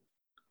Allah.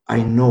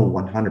 I know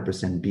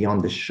 100%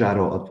 beyond the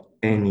shadow of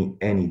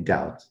any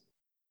doubt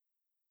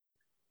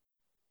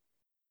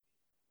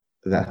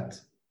that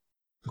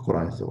the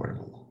Quran is the word of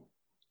Allah.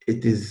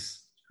 It is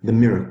the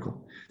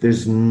miracle.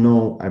 There's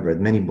no, I've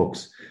read many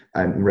books.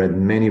 I've read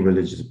many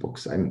religious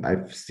books.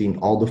 I've seen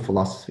all the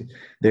philosophy.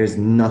 There's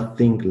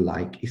nothing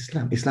like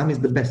Islam. Islam is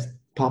the best,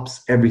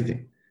 tops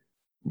everything.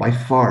 By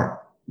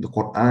far, the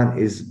Quran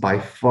is by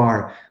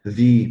far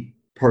the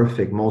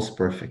perfect, most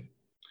perfect.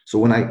 So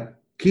when I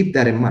keep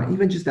that in mind,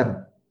 even just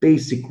that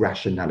basic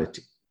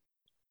rationality,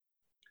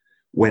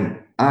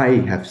 when I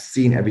have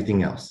seen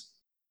everything else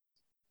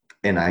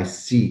and I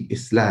see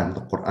Islam,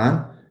 the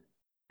Quran,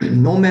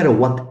 no matter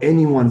what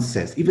anyone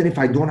says, even if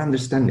I don't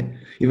understand it,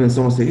 even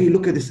someone say, hey,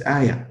 look at this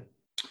ayah.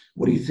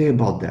 What do you say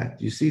about that?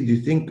 Do you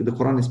think the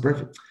Quran is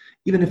perfect?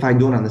 Even if I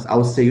don't understand, I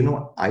will say, you know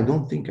what? I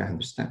don't think I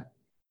understand.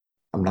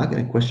 I'm not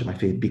going to question my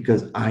faith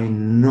because I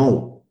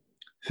know,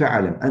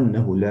 فَعَلَمْ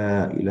أَنَّهُ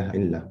لَا إِلَهَ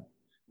إِلَّا,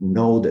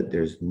 know that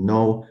there's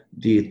no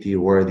deity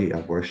worthy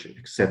of worship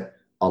except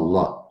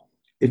Allah.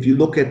 If you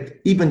look at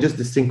even just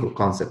the single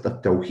concept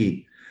of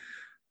Tawheed,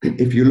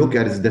 if you look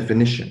at its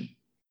definition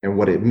and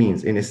what it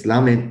means in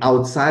Islam and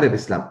outside of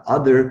Islam,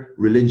 other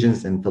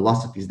religions and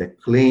philosophies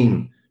that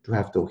claim to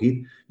have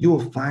Tawheed, you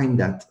will find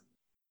that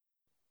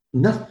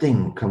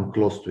nothing comes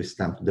close to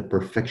Islam, to the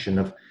perfection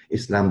of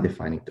Islam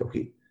defining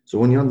Tawheed. So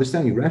when you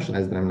understand, you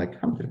rationalize that, I'm like,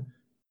 alhamdulillah,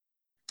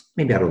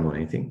 maybe I don't know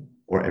anything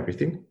or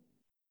everything.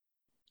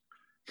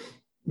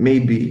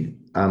 Maybe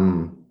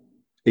I'm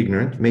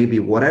ignorant. Maybe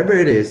whatever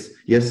it is,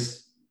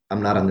 yes,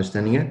 I'm not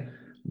understanding it.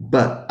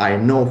 But I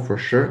know for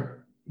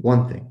sure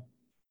one thing.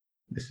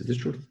 This is the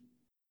truth.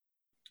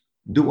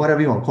 Do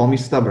whatever you want. Call me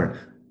stubborn.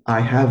 I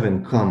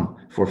haven't come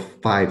for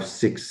 5,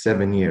 6,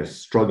 7 years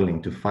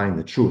struggling to find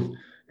the truth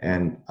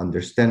and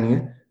understanding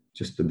it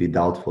just to be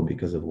doubtful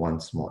because of one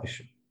small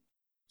issue.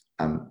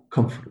 I'm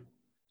comfortable.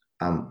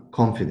 I'm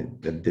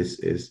confident that this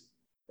is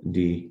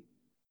the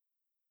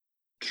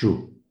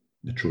truth.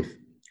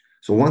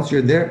 So once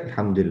you're there,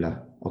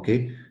 alhamdulillah,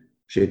 okay,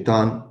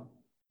 shaitan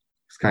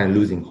is kind of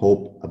losing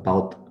hope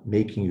about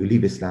making you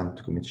leave Islam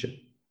to commit shirk.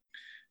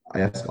 I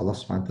ask Allah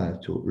subhanahu wa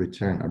ta'ala to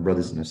return our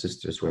brothers and our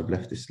sisters who have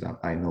left Islam.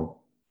 I know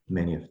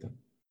many of them.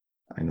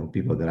 I know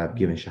people that I've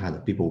given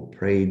shahada, people who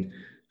prayed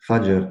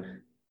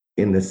Fajr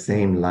in the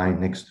same line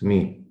next to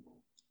me,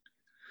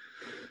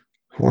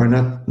 who are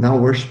not now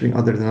worshipping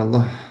other than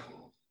Allah.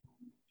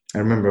 I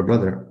remember a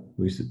brother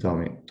who used to tell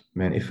me,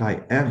 man, if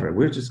I ever,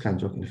 we're just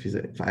kind of joking,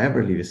 if I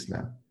ever leave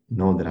Islam,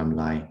 know that I'm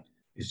lying.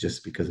 It's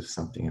just because of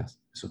something else.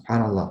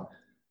 SubhanAllah,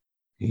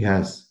 he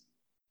has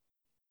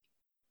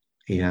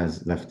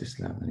left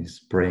Islam and he's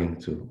praying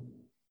to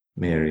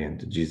Mary and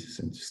to Jesus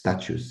and to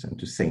statues and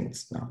to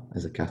saints now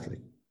as a Catholic.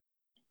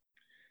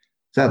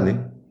 Sadly,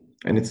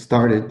 and it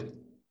started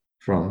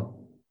from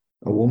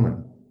a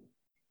woman.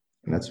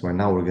 And that's why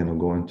now we're going to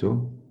go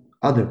into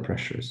other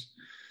pressures.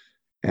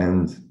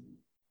 And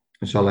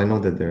inshallah, I know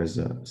that there's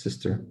a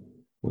sister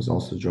who's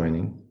also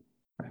joining.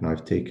 I know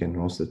I've taken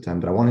most of the time,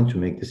 but I wanted to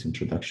make this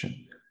introduction.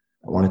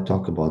 I want to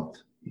talk about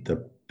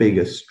the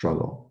biggest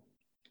struggle,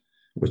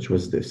 which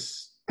was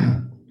this.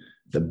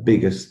 The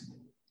biggest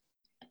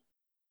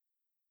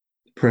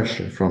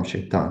pressure from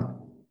shaitan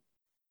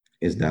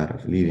is that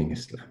of leaving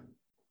Islam.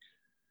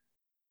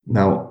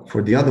 Now,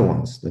 for the other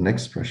ones, the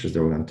next pressures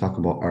that we're going to talk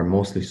about are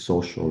mostly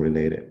social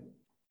related.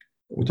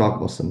 We'll talk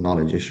about some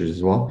knowledge issues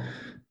as well,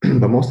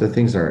 but most of the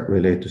things are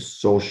related to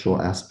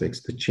social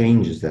aspects, the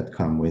changes that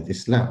come with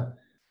Islam,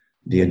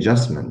 the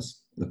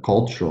adjustments, the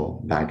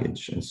cultural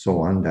baggage, and so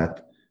on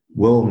that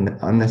will,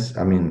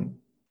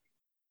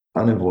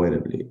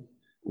 unavoidably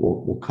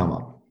will come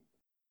up.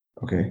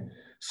 Okay,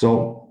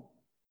 so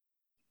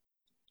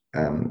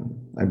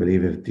I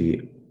believe if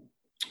the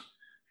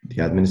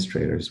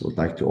administrators would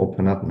like to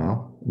open up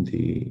now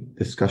the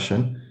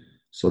discussion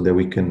so that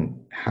we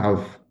can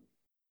have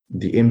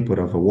the input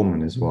of a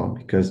woman as well,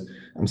 because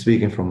I'm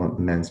speaking from a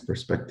man's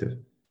perspective.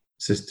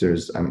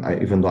 Sisters,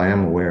 even though I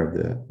am aware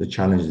of the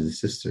challenges the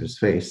sisters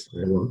face,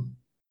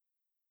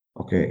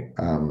 okay,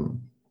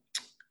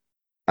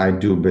 I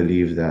do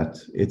believe that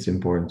it's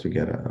important to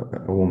get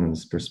a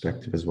woman's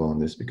perspective as well on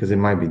this, because it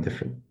might be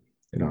different,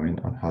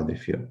 on how they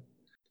feel.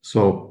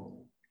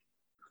 So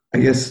I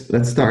guess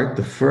let's start.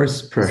 The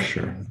first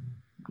pressure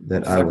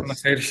that I would...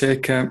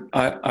 Sheikh,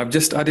 I've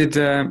just added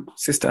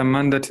Sister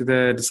Amanda to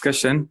the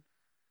discussion.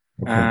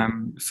 Okay.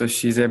 So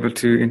she's able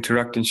to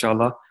interact,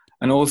 inshallah.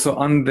 And also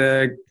on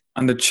the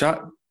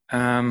chat,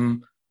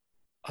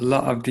 a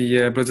lot of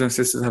the brothers and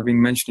sisters have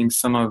been mentioning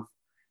some of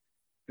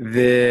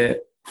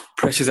the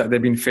pressures that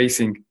they've been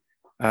facing.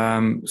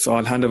 So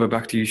I'll hand over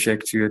back to you,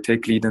 Sheikh, to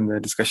take lead in the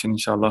discussion,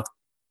 inshallah.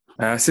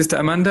 Sister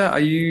Amanda,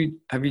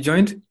 have you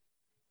joined?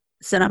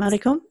 Assalamu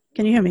alaikum.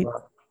 Can you hear me?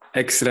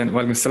 Excellent.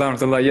 Wa alaikum assalam wa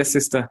rahmatullah. Yes,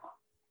 sister.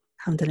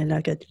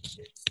 Alhamdulillah, good.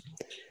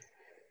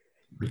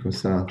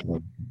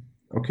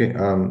 Okay,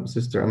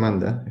 Sister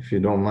Amanda, if you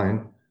don't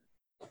mind,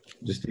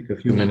 just take a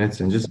few minutes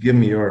and just give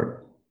me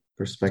your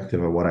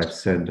perspective of what I've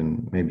said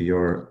and maybe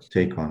your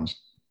take on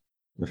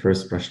the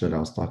first pressure that I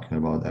was talking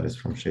about, that is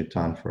from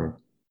Shaitan for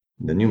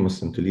the new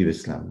Muslim to leave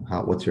Islam.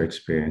 What's your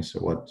experience,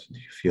 or what do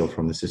you feel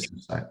from the system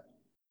side?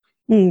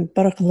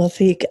 Barakallah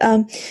feek.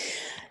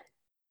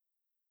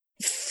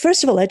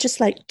 First of all, I'd just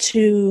like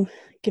to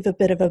give a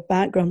bit of a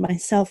background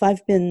myself.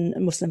 I've been a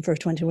Muslim for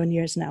 21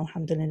 years now,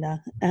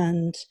 alhamdulillah.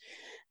 And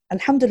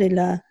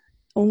alhamdulillah,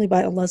 only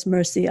by Allah's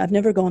mercy, I've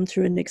never gone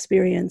through an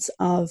experience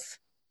of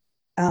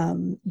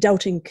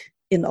doubting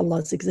in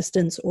Allah's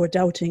existence, or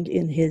doubting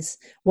in His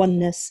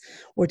oneness,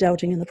 or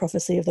doubting in the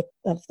prophecy of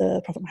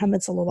the Prophet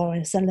Muhammad sallallahu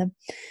alaihi wasallam.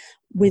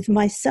 With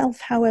myself,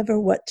 however,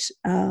 what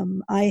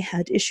I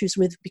had issues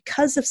with,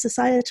 because of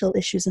societal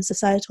issues and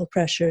societal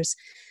pressures,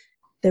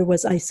 there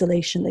was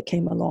isolation that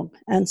came along.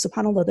 And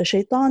subhanAllah, the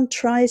shaitan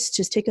tries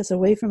to take us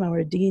away from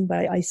our deen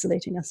by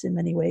isolating us in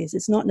many ways.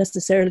 It's not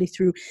necessarily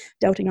through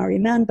doubting our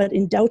iman, but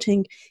in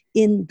doubting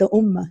in the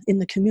ummah, in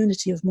the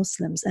community of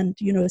Muslims. And,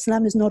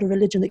 Islam is not a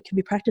religion that can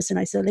be practiced in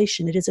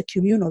isolation. It is a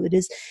communal.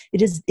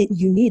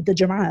 You need the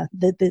jama'ah,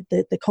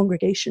 the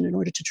congregation, in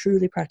order to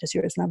truly practice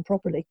your Islam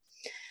properly.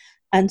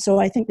 And so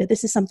I think that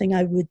this is something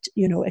I would,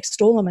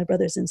 extol on my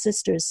brothers and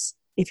sisters.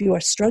 If you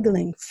are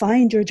struggling,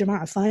 find your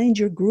jama'ah, find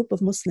your group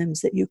of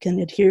Muslims that you can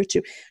adhere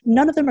to.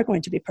 None of them are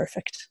going to be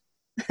perfect.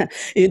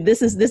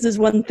 This is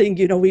one thing,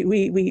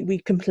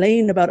 we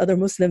complain about other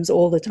Muslims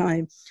all the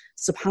time.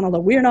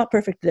 SubhanAllah, we're not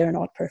perfect, they're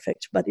not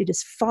perfect. But it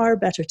is far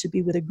better to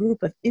be with a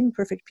group of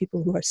imperfect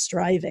people who are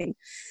striving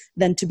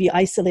than to be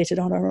isolated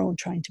on our own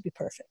trying to be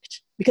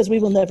perfect, because we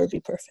will never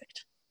be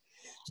perfect.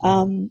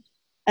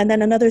 And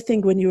then another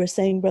thing, when you were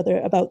saying, brother,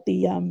 about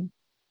the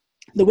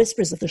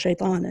whispers of the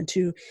shaitan, and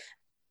to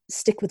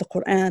stick with the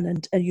Quran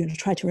and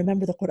try to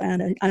remember the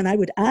Quran. And I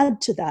would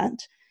add to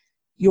that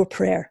your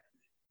prayer,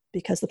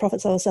 because the Prophet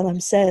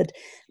ﷺ said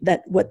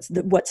that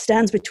what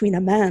stands between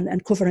a man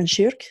and kufr and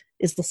shirk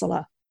is the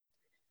salah.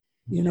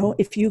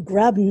 If you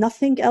grab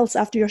nothing else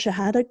after your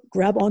shahada,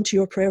 grab onto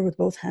your prayer with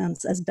both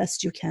hands as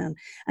best you can.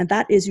 And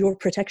that is your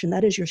protection.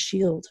 That is your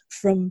shield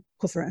from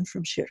kufr and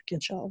from shirk,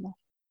 inshallah.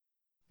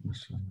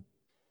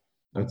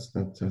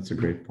 That's a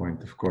great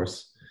point, of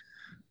course.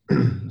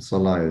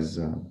 Salah is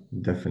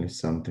definitely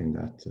something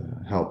that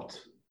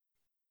helped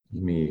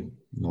me,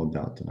 no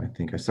doubt. And I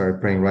think I started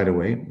praying right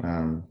away.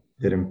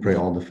 Didn't pray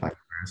all the 5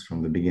 prayers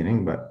from the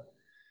beginning, but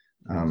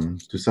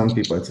to some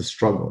people it's a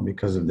struggle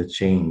because of the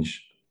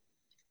change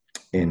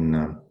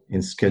in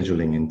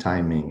scheduling and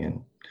timing,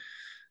 and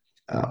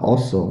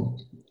also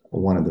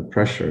one of the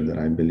pressure that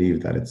I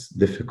believe that it's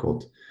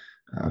difficult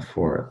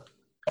for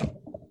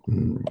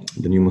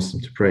the new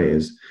Muslim to pray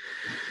is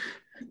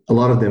a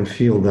lot of them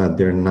feel that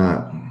they're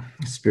not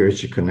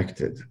spiritually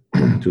connected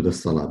to the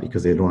salah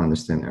because they don't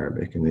understand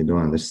Arabic and they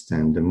don't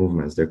understand the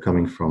movements. They're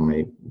coming from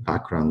a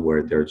background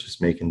where they're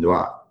just making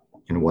dua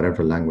in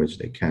whatever language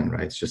they can,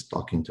 right? It's just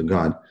talking to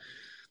God.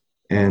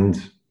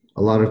 And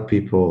a lot of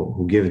people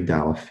who give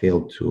da'wah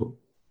fail to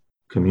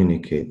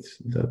communicate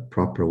the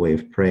proper way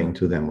of praying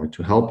to them, or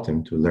to help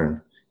them to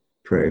learn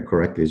prayer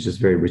correctly. It's just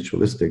very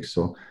ritualistic.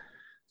 So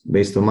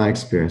based on my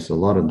experience, a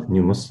lot of the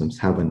new Muslims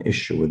have an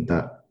issue with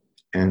that.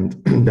 And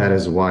that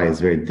is why it's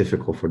very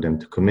difficult for them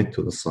to commit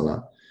to the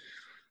salah,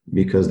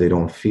 because they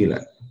don't feel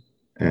it.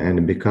 And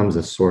it becomes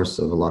a source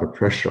of a lot of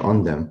pressure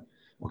on them.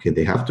 Okay,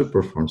 they have to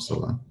perform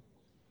salah.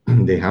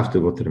 They have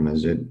to go to the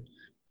masjid.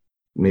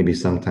 Maybe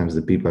sometimes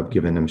the people have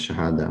given them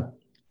shahada.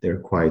 They're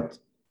quite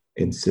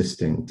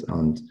insistent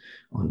on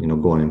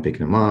going and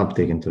picking them up,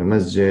 taking to the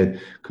masjid,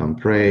 come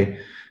pray,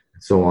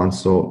 so on.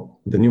 So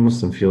the new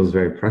Muslim feels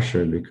very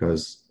pressured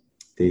because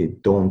they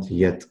don't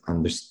yet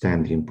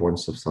understand the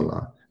importance of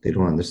salah. They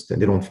don't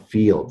understand, they don't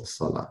feel the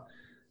salah.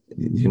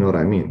 You know what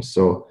I mean?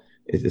 So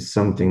it is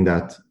something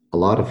that a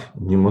lot of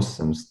new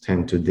Muslims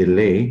tend to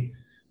delay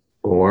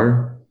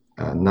or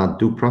not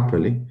do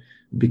properly,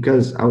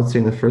 because I would say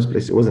in the first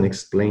place, it wasn't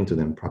explained to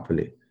them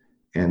properly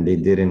and they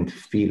didn't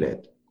feel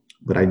it.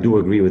 But I do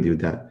agree with you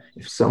that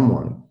if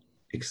someone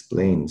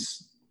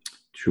explains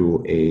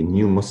to a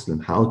new Muslim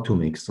how to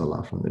make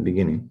salah from the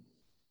beginning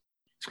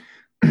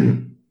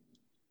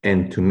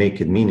and to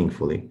make it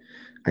meaningfully,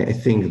 I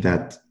think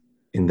that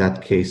in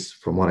that case,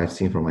 from what I've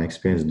seen from my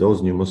experience,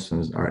 those new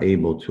Muslims are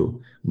able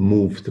to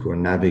move through or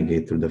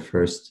navigate through the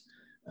first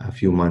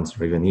few months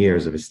or even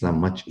years of Islam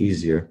much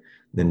easier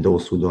than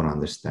those who don't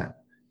understand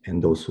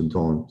and those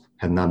who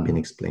have not been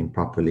explained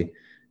properly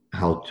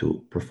how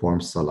to perform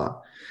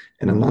salah.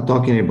 And I'm not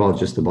talking about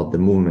just about the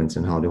movements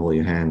and how to hold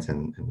your hands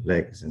and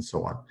legs and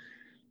so on.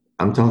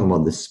 I'm talking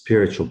about the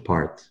spiritual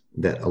part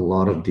that a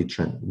lot of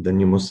the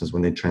new Muslims,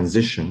 when they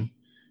transition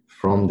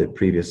from the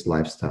previous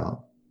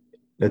lifestyle,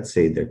 let's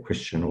say they're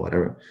Christian or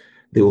whatever,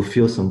 they will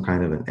feel some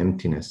kind of an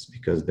emptiness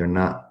because they're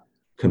not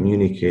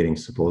communicating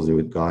supposedly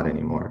with God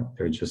anymore.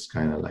 They're just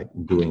kind of like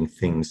doing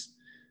things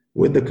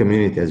with the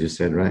community, as you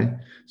said, right?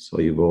 So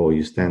you go,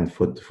 you stand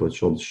foot to foot,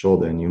 shoulder to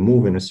shoulder, and you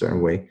move in a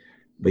certain way,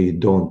 but you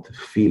don't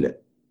feel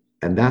it.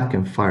 And that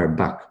can fire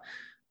back.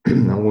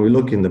 Now, when we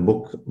look in the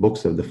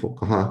books of the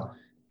fuqaha,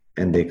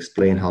 and they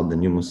explain how the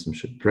new Muslim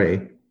should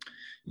pray,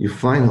 you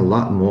find a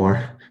lot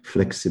more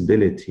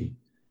flexibility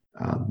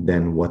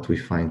than what we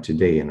find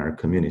today in our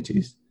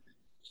communities,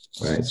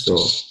 right?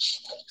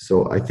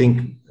 So I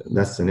think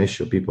that's an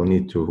issue. People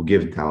need to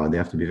give da'wah. They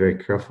have to be very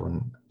careful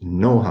and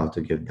know how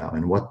to give da'wah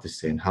and what to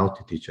say and how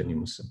to teach a new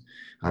Muslim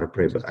how to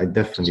pray. But I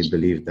definitely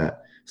believe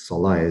that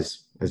salah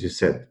is, as you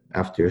said,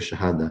 after your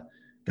shahada,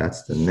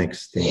 that's the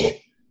next thing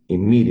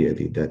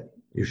immediately that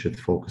you should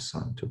focus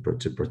on to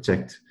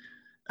protect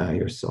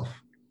yourself.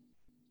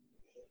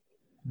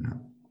 Yeah.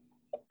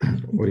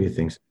 What do you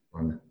think,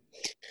 Safwan?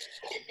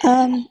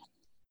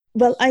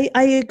 Well, I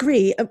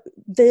agree.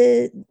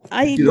 You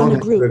don't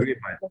have to agree,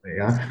 by the way,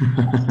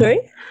 yeah?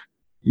 Sorry?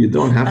 You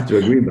don't have to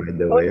agree, by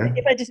the way, yeah?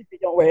 If I disagree,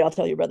 don't worry, I'll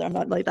tell you, brother. I'm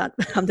not like that.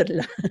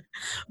 Alhamdulillah.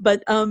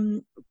 But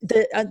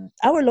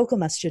our local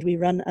masjid, we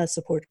run a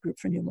support group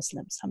for new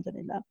Muslims,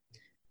 alhamdulillah.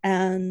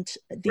 And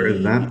where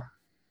is that?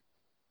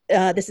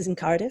 This is in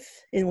Cardiff,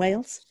 in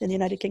Wales, in the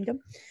United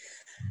Kingdom.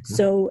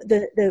 So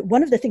the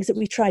one of the things that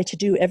we try to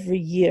do every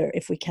year,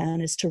 if we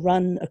can, is to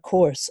run a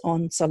course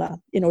on salah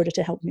in order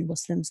to help new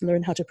Muslims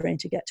learn how to pray and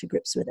to get to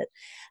grips with it.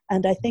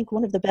 And I think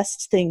one of the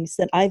best things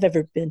that I've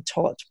ever been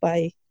taught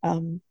by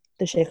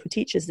the sheikh who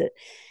teaches it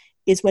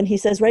is when he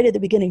says right at the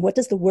beginning, what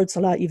does the word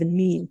salah even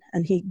mean?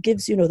 And he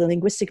gives, the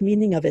linguistic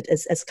meaning of it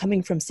as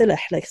coming from silah,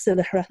 like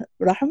silah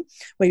rahim,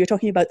 where you're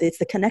talking about it's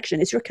the connection,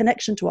 it's your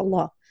connection to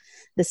Allah.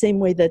 The same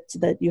way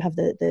that you have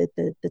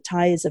the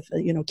ties of,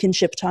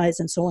 kinship ties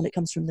and so on, it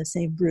comes from the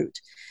same root.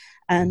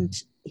 And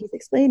he's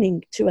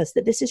explaining to us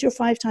that this is your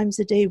 5 times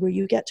a day where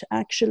you get to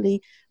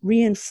actually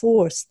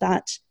reinforce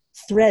that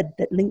thread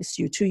that links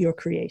you to your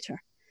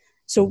creator.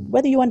 So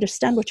whether you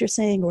understand what you're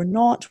saying or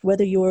not,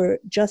 whether you're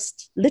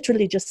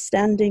literally just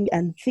standing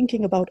and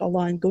thinking about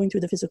Allah and going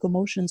through the physical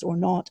motions or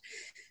not,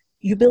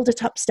 you build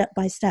it up step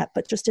by step,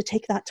 but just to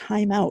take that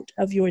time out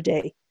of your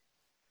day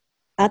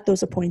at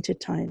those appointed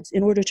times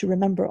in order to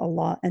remember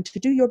Allah and to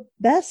do your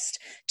best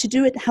to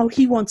do it how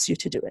He wants you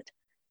to do it.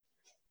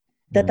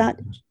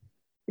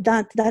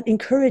 That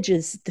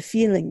encourages the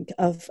feeling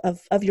of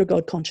your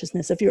God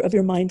consciousness, of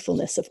your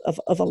mindfulness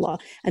of Allah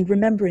and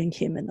remembering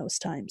Him in those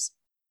times.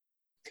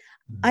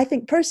 I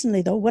think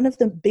personally, though, one of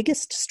the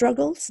biggest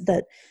struggles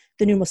that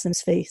the new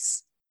Muslims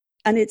face,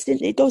 and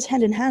it goes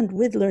hand in hand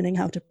with learning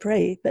how to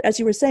pray, but as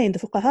you were saying, the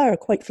fuqaha are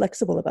quite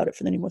flexible about it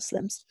for the new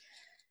Muslims,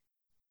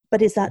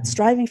 but is that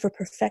striving for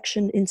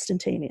perfection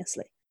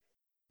instantaneously.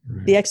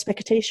 Right. The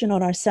expectation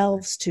on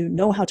ourselves to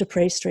know how to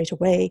pray straight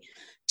away,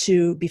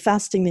 to be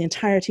fasting the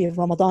entirety of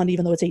Ramadan,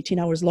 even though it's 18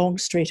 hours long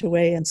straight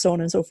away, and so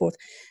on and so forth.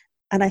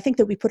 And I think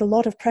that we put a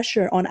lot of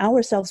pressure on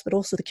ourselves, but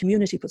also the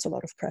community puts a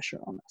lot of pressure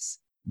on us.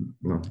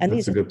 No, and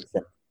these are things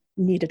that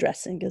need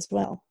addressing as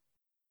well.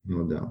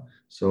 No doubt.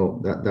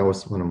 So that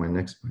was one of my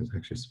next points,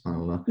 actually,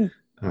 subhanAllah.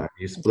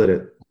 You split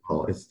it.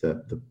 Well, it's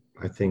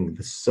I think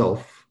the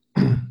self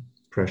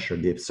pressure,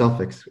 the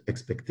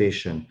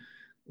self-expectation,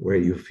 where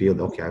you feel,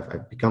 okay,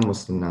 I've become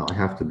Muslim now, I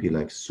have to be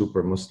like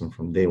super Muslim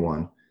from day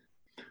one.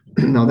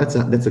 Now that's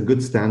a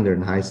good standard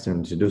and high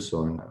standard to do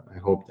so, and I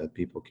hope that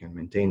people can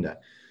maintain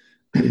that.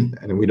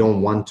 And we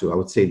don't want to, I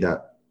would say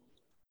that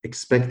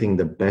expecting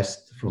the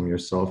best from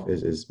yourself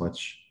is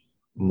much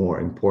more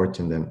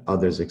important than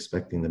others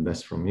expecting the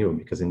best from you,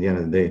 because in the end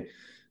of the day,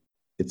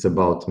 it's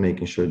about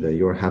making sure that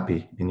you're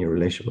happy in your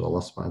relationship with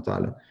Allah subhanahu wa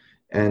ta'ala.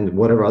 And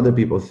whatever other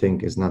people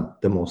think is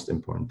not the most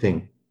important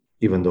thing,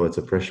 even though it's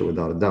a pressure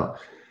without a doubt.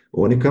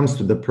 But when it comes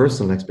to the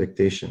personal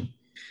expectation,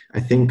 I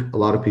think a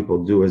lot of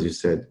people do, as you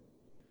said,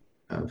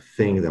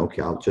 think that,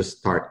 okay, I'll just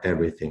start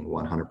everything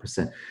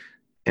 100%.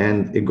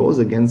 And it goes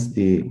against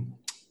the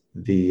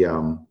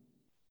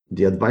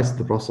advice of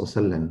the Prophet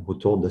ﷺ, who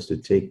told us to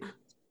take,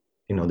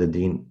 the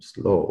deen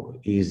slow,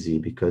 easy,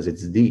 because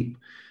it's deep.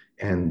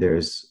 And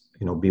there's,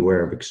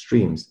 beware of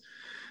extremes.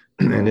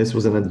 And this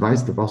was an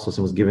advice the Prophet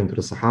was giving to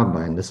the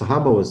Sahaba. And the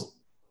Sahaba was,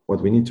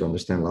 what we need to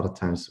understand, a lot of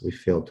times we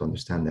fail to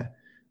understand that.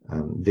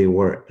 They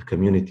were a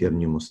community of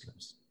new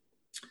Muslims.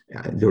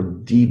 They're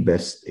the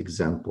best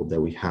example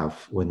that we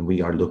have when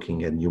we are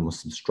looking at new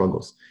Muslim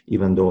struggles,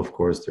 even though, of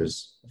course,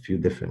 there's a few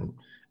different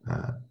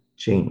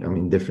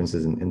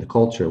differences in the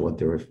culture, what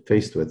they were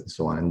faced with and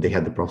so on. And they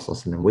had the Prophet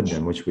ﷺ with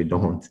them, which we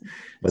don't,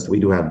 but we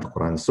do have the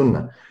Quran and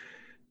Sunnah.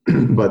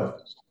 But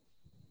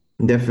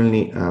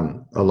definitely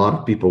a lot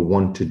of people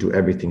want to do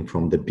everything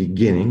from the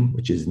beginning,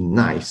 which is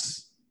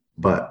nice,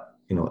 but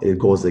it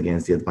goes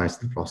against the advice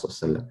of the Prophet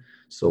ﷺ.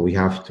 So we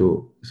have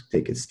to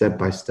take it step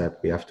by step.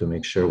 We have to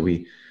make sure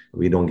we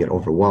don't get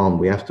overwhelmed.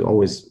 We have to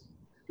always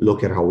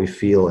look at how we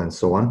feel and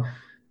so on,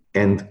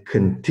 and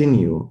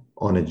continue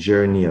on a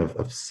journey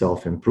of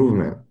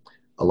self-improvement.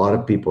 A lot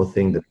of people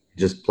think that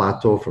just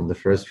plateau from the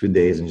first few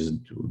days and just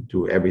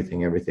do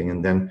everything,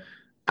 and then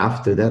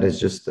after that it's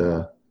just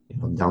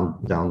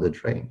down the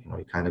drain.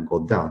 You kind of go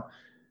down.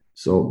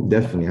 So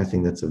definitely, I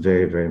think that's a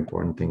very, very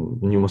important thing.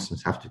 New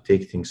Muslims have to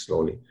take things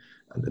slowly.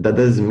 That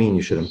doesn't mean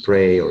you shouldn't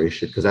pray, or you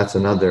should, because that's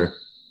another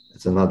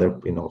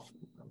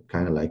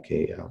kind of like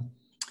a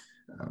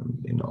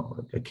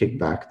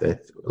kickback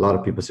that a lot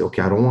of people say,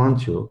 okay, I don't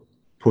want to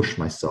push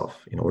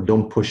myself, or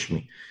don't push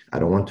me. I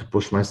don't want to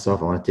push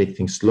myself. I want to take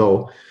things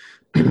slow.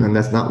 And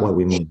that's not what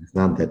we mean. It's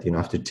not that,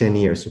 after 10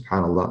 years,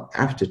 subhanAllah,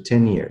 after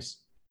 10 years,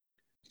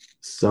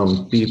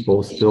 some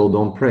people still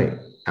don't pray.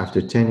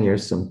 After 10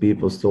 years, some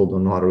people still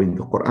don't know how to read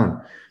the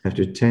Quran.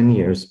 After 10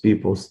 years,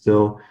 people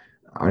still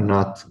are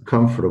not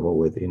comfortable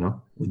with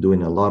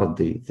doing a lot of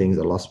the things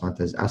Allah subhanahu wa ta'ala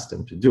has asked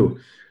them to do.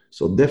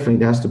 So definitely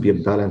there has to be a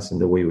balance in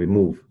the way we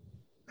move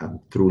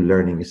through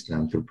learning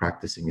Islam, through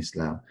practicing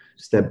Islam,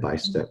 step by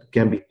step.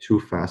 Can't be too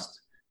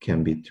fast,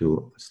 can't be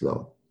too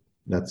slow.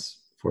 That's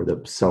for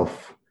the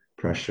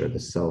self-pressure, the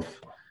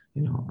self,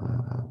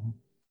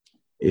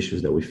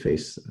 issues that we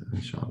face,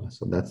 inshallah.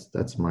 So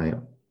that's my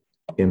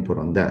input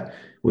on that.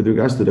 With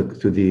regards to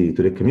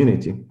the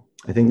community,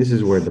 I think this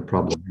is where the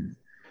problem is.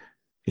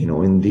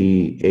 In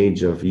the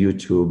age of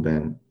YouTube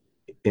and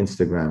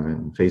Instagram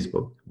and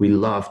Facebook, we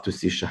love to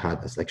see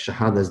shahadas. Like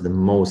shahada is the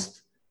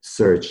most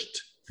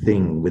searched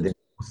thing within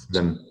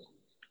Muslim,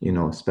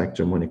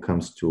 spectrum when it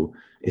comes to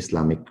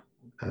Islamic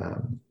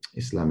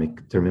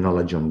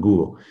terminology on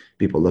Google.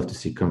 People love to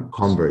see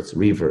converts,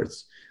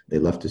 reverts. They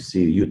love to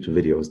see YouTube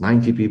videos.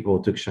 90 people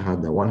took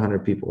shahada,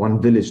 100 people,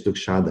 one village took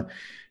shahada.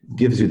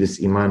 Gives you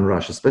this iman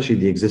rush, especially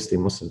the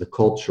existing Muslims, the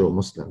cultural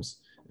Muslims.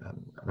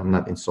 And I'm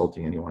not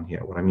insulting anyone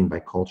here. What I mean by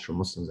cultural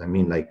Muslims, I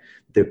mean like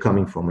they're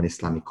coming from an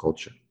Islamic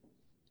culture.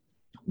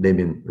 They've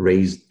been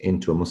raised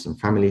into a Muslim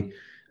family.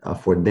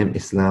 For them,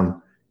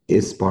 Islam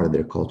is part of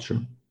their culture.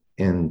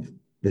 And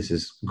this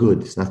is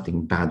good. There's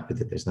nothing bad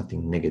with it. There's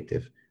nothing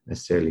negative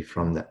necessarily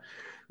from that.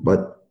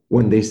 But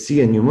when they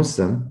see a new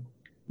Muslim,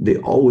 they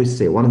always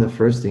say, one of the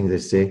first things they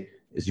say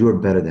is, you're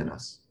better than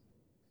us,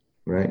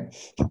 right?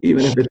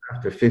 Even if it's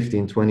after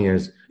 15, 20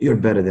 years, you're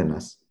better than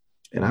us.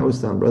 And I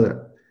was telling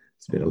brother,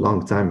 it's been a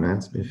long time, man.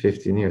 It's been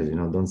 15 years,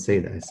 don't say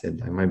that. I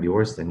said, I might be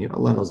worse than you.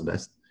 Allah knows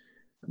best.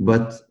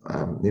 But,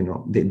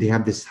 they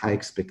have this high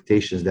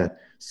expectations that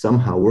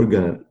somehow we're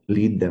going to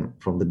lead them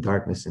from the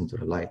darkness into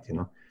the light,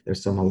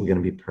 There's somehow we're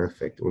going to be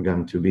perfect. We're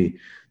going to be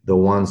the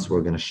ones who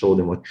are going to show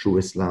them what true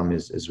Islam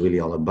is really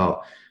all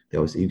about. They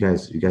always say, you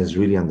guys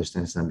really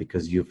understand Islam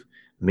because you've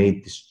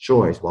made this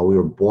choice while we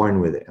were born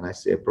with it. And I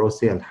say, bro,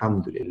 say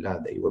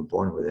alhamdulillah that you were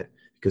born with it,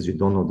 because you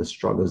don't know the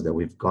struggles that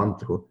we've gone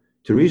through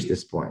to reach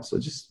this point. So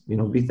just,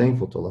 be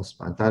thankful to Allah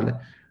subhanahu wa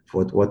ta'ala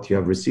for what you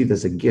have received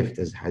as a gift,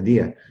 as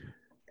hadiyah.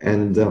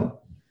 And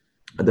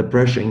the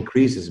pressure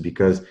increases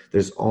because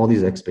there's all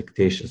these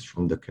expectations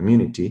from the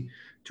community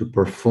to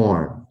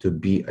perform, to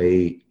be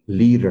a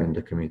leader in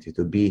the community,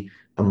 to be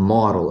a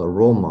model, a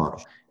role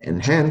model.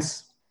 And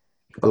hence,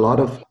 a lot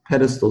of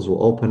pedestals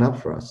will open up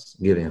for us,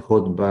 giving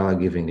khutbah,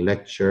 giving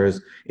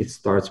lectures. It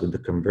starts with the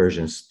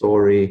conversion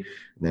story.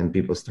 Then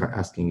people start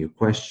asking you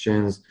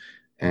questions.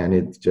 And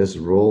it just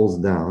rolls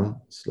down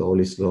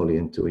slowly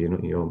into,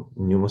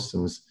 new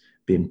Muslims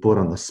being put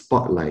on the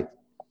spotlight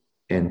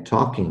and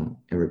talking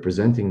and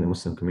representing the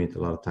Muslim community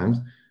a lot of times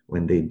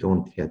when they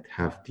don't yet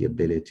have the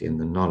ability and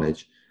the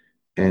knowledge.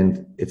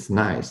 And it's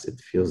nice. It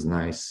feels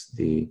nice.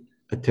 The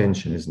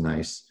attention is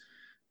nice.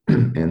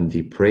 And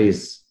the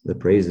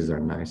praises are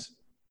nice.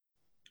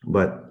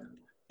 But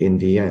in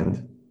the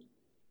end,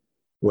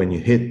 when you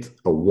hit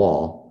a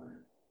wall,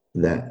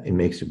 that it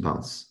makes you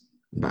bounce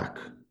back.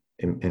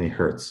 And it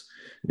hurts,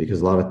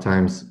 because a lot of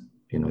times,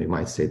 you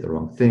might say the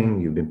wrong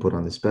thing. You've been put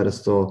on this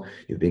pedestal.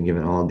 You've been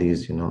given all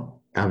these,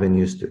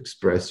 avenues to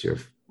express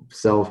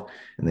yourself,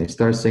 and they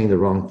start saying the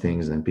wrong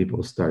things, and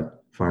people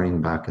start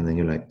firing back. And then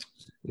you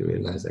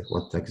realize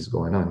what the heck is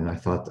going on? I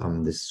thought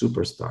I'm this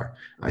superstar.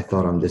 I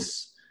thought I'm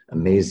this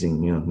amazing,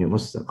 new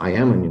Muslim. I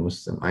am a new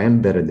Muslim. I am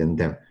better than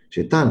them.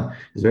 Shaitan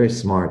is very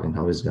smart in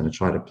how he's going to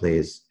try to play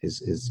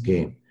his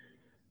game.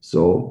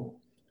 So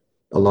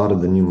a lot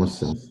of the new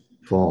Muslims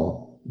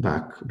fall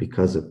back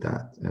because of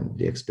that and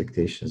the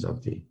expectations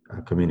of the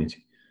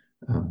community.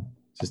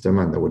 Sister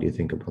Amanda, what do you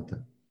think about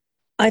that?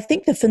 I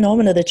think the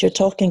phenomena that you're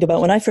talking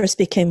about, when I first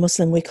became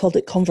Muslim, we called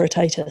it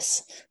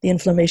convertitis, the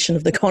inflammation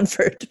of the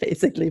convert,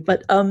 basically.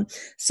 But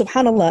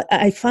subhanAllah,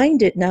 I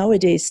find it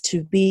nowadays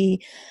to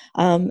be,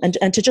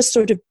 and to just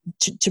sort of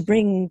to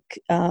bring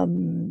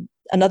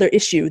another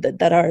issue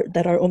that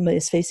our ummah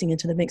is facing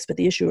into the mix, but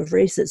the issue of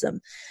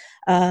racism.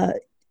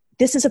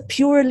 This is a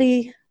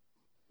purely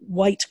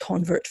white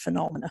convert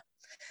phenomena,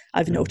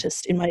 I've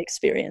noticed in my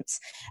experience.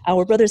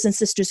 Our brothers and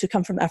sisters who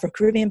come from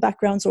Afro-Caribbean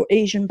backgrounds or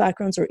Asian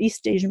backgrounds or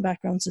East Asian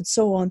backgrounds and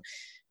so on,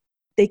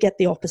 they get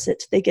the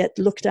opposite. They get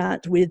looked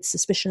at with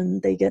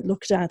suspicion. They get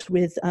looked at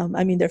with,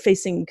 they're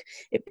facing,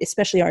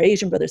 especially our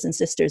Asian brothers and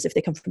sisters, if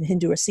they come from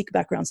Hindu or Sikh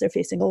backgrounds, they're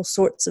facing all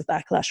sorts of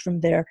backlash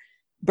from their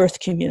birth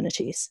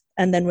communities.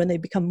 And then when they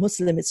become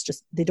Muslim, it's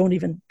just,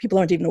 people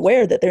aren't even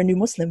aware that they're new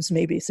Muslims,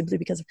 maybe simply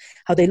because of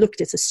how they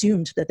looked. It's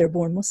assumed that they're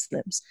born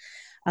Muslims.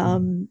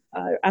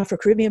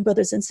 Afro-Caribbean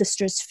brothers and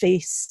sisters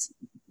face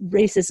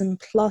racism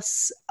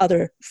plus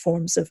other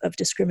forms of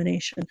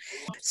discrimination.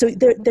 So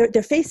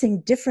they're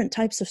facing different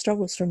types of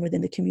struggles from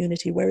within the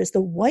community, whereas the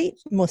white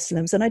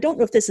Muslims, and I don't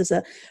know if this is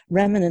a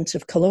remnant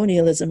of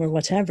colonialism or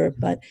whatever,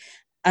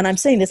 and I'm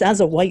saying this as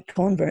a white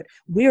convert,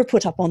 we're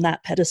put up on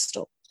that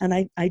pedestal.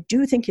 And I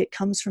do think it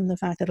comes from the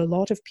fact that a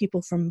lot of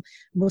people from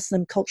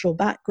Muslim cultural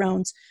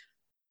backgrounds,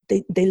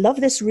 they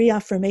love this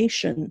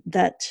reaffirmation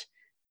that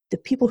the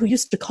people who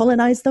used to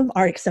colonize them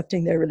are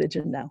accepting their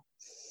religion now.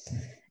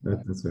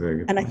 That's a very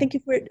good and point. I think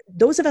if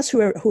those of us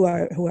who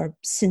are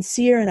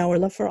sincere in our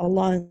love for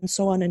Allah and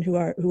so on, and who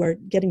are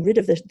getting rid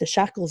of the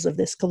shackles of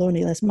this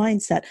colonialist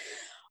mindset,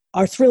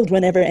 are thrilled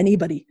whenever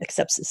anybody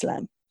accepts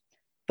Islam.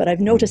 But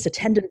I've noticed a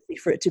tendency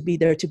for it to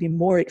be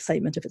more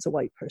excitement if it's a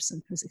white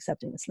person who's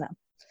accepting Islam,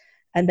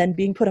 and then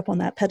being put up on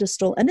that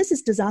pedestal. And this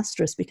is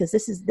disastrous, because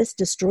this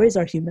destroys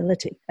our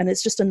humility, and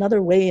it's just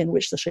another way in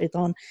which the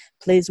shaitan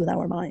plays with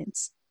our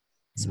minds.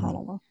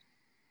 SubhanAllah.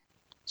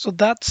 So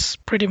that's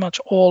pretty much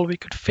all we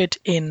could fit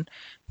in,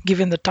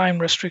 given the time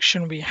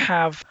restriction we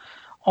have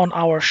on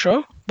our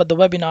show. But the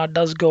webinar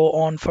does go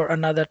on for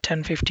another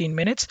 10-15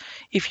 minutes.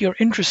 If you're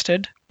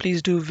interested,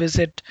 please do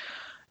visit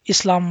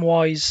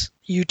Islamwise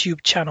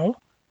YouTube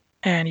channel,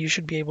 and you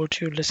should be able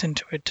to listen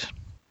to it.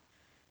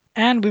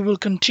 And we will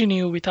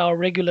continue with our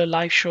regular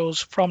live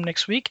shows from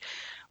next week.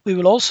 We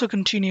will also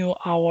continue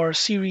our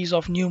series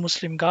of New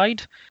Muslim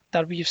Guide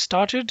that we've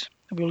started.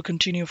 We will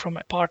continue from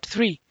part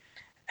 3.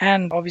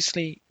 And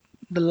obviously,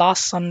 the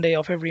last Sunday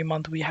of every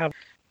month, we have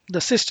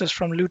the sisters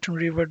from Luton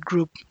River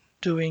Group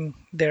doing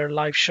their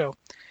live show.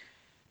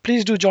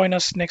 Please do join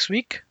us next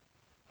week.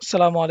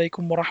 Assalamu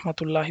alaikum wa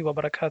rahmatullahi wa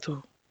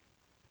barakatuh.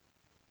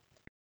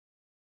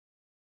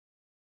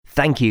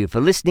 Thank you for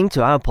listening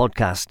to our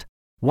podcast.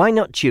 Why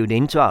not tune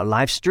in to our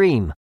live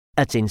stream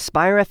at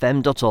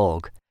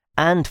inspirefm.org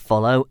and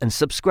follow and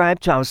subscribe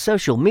to our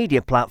social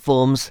media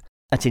platforms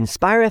at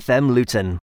Inspire FM Luton.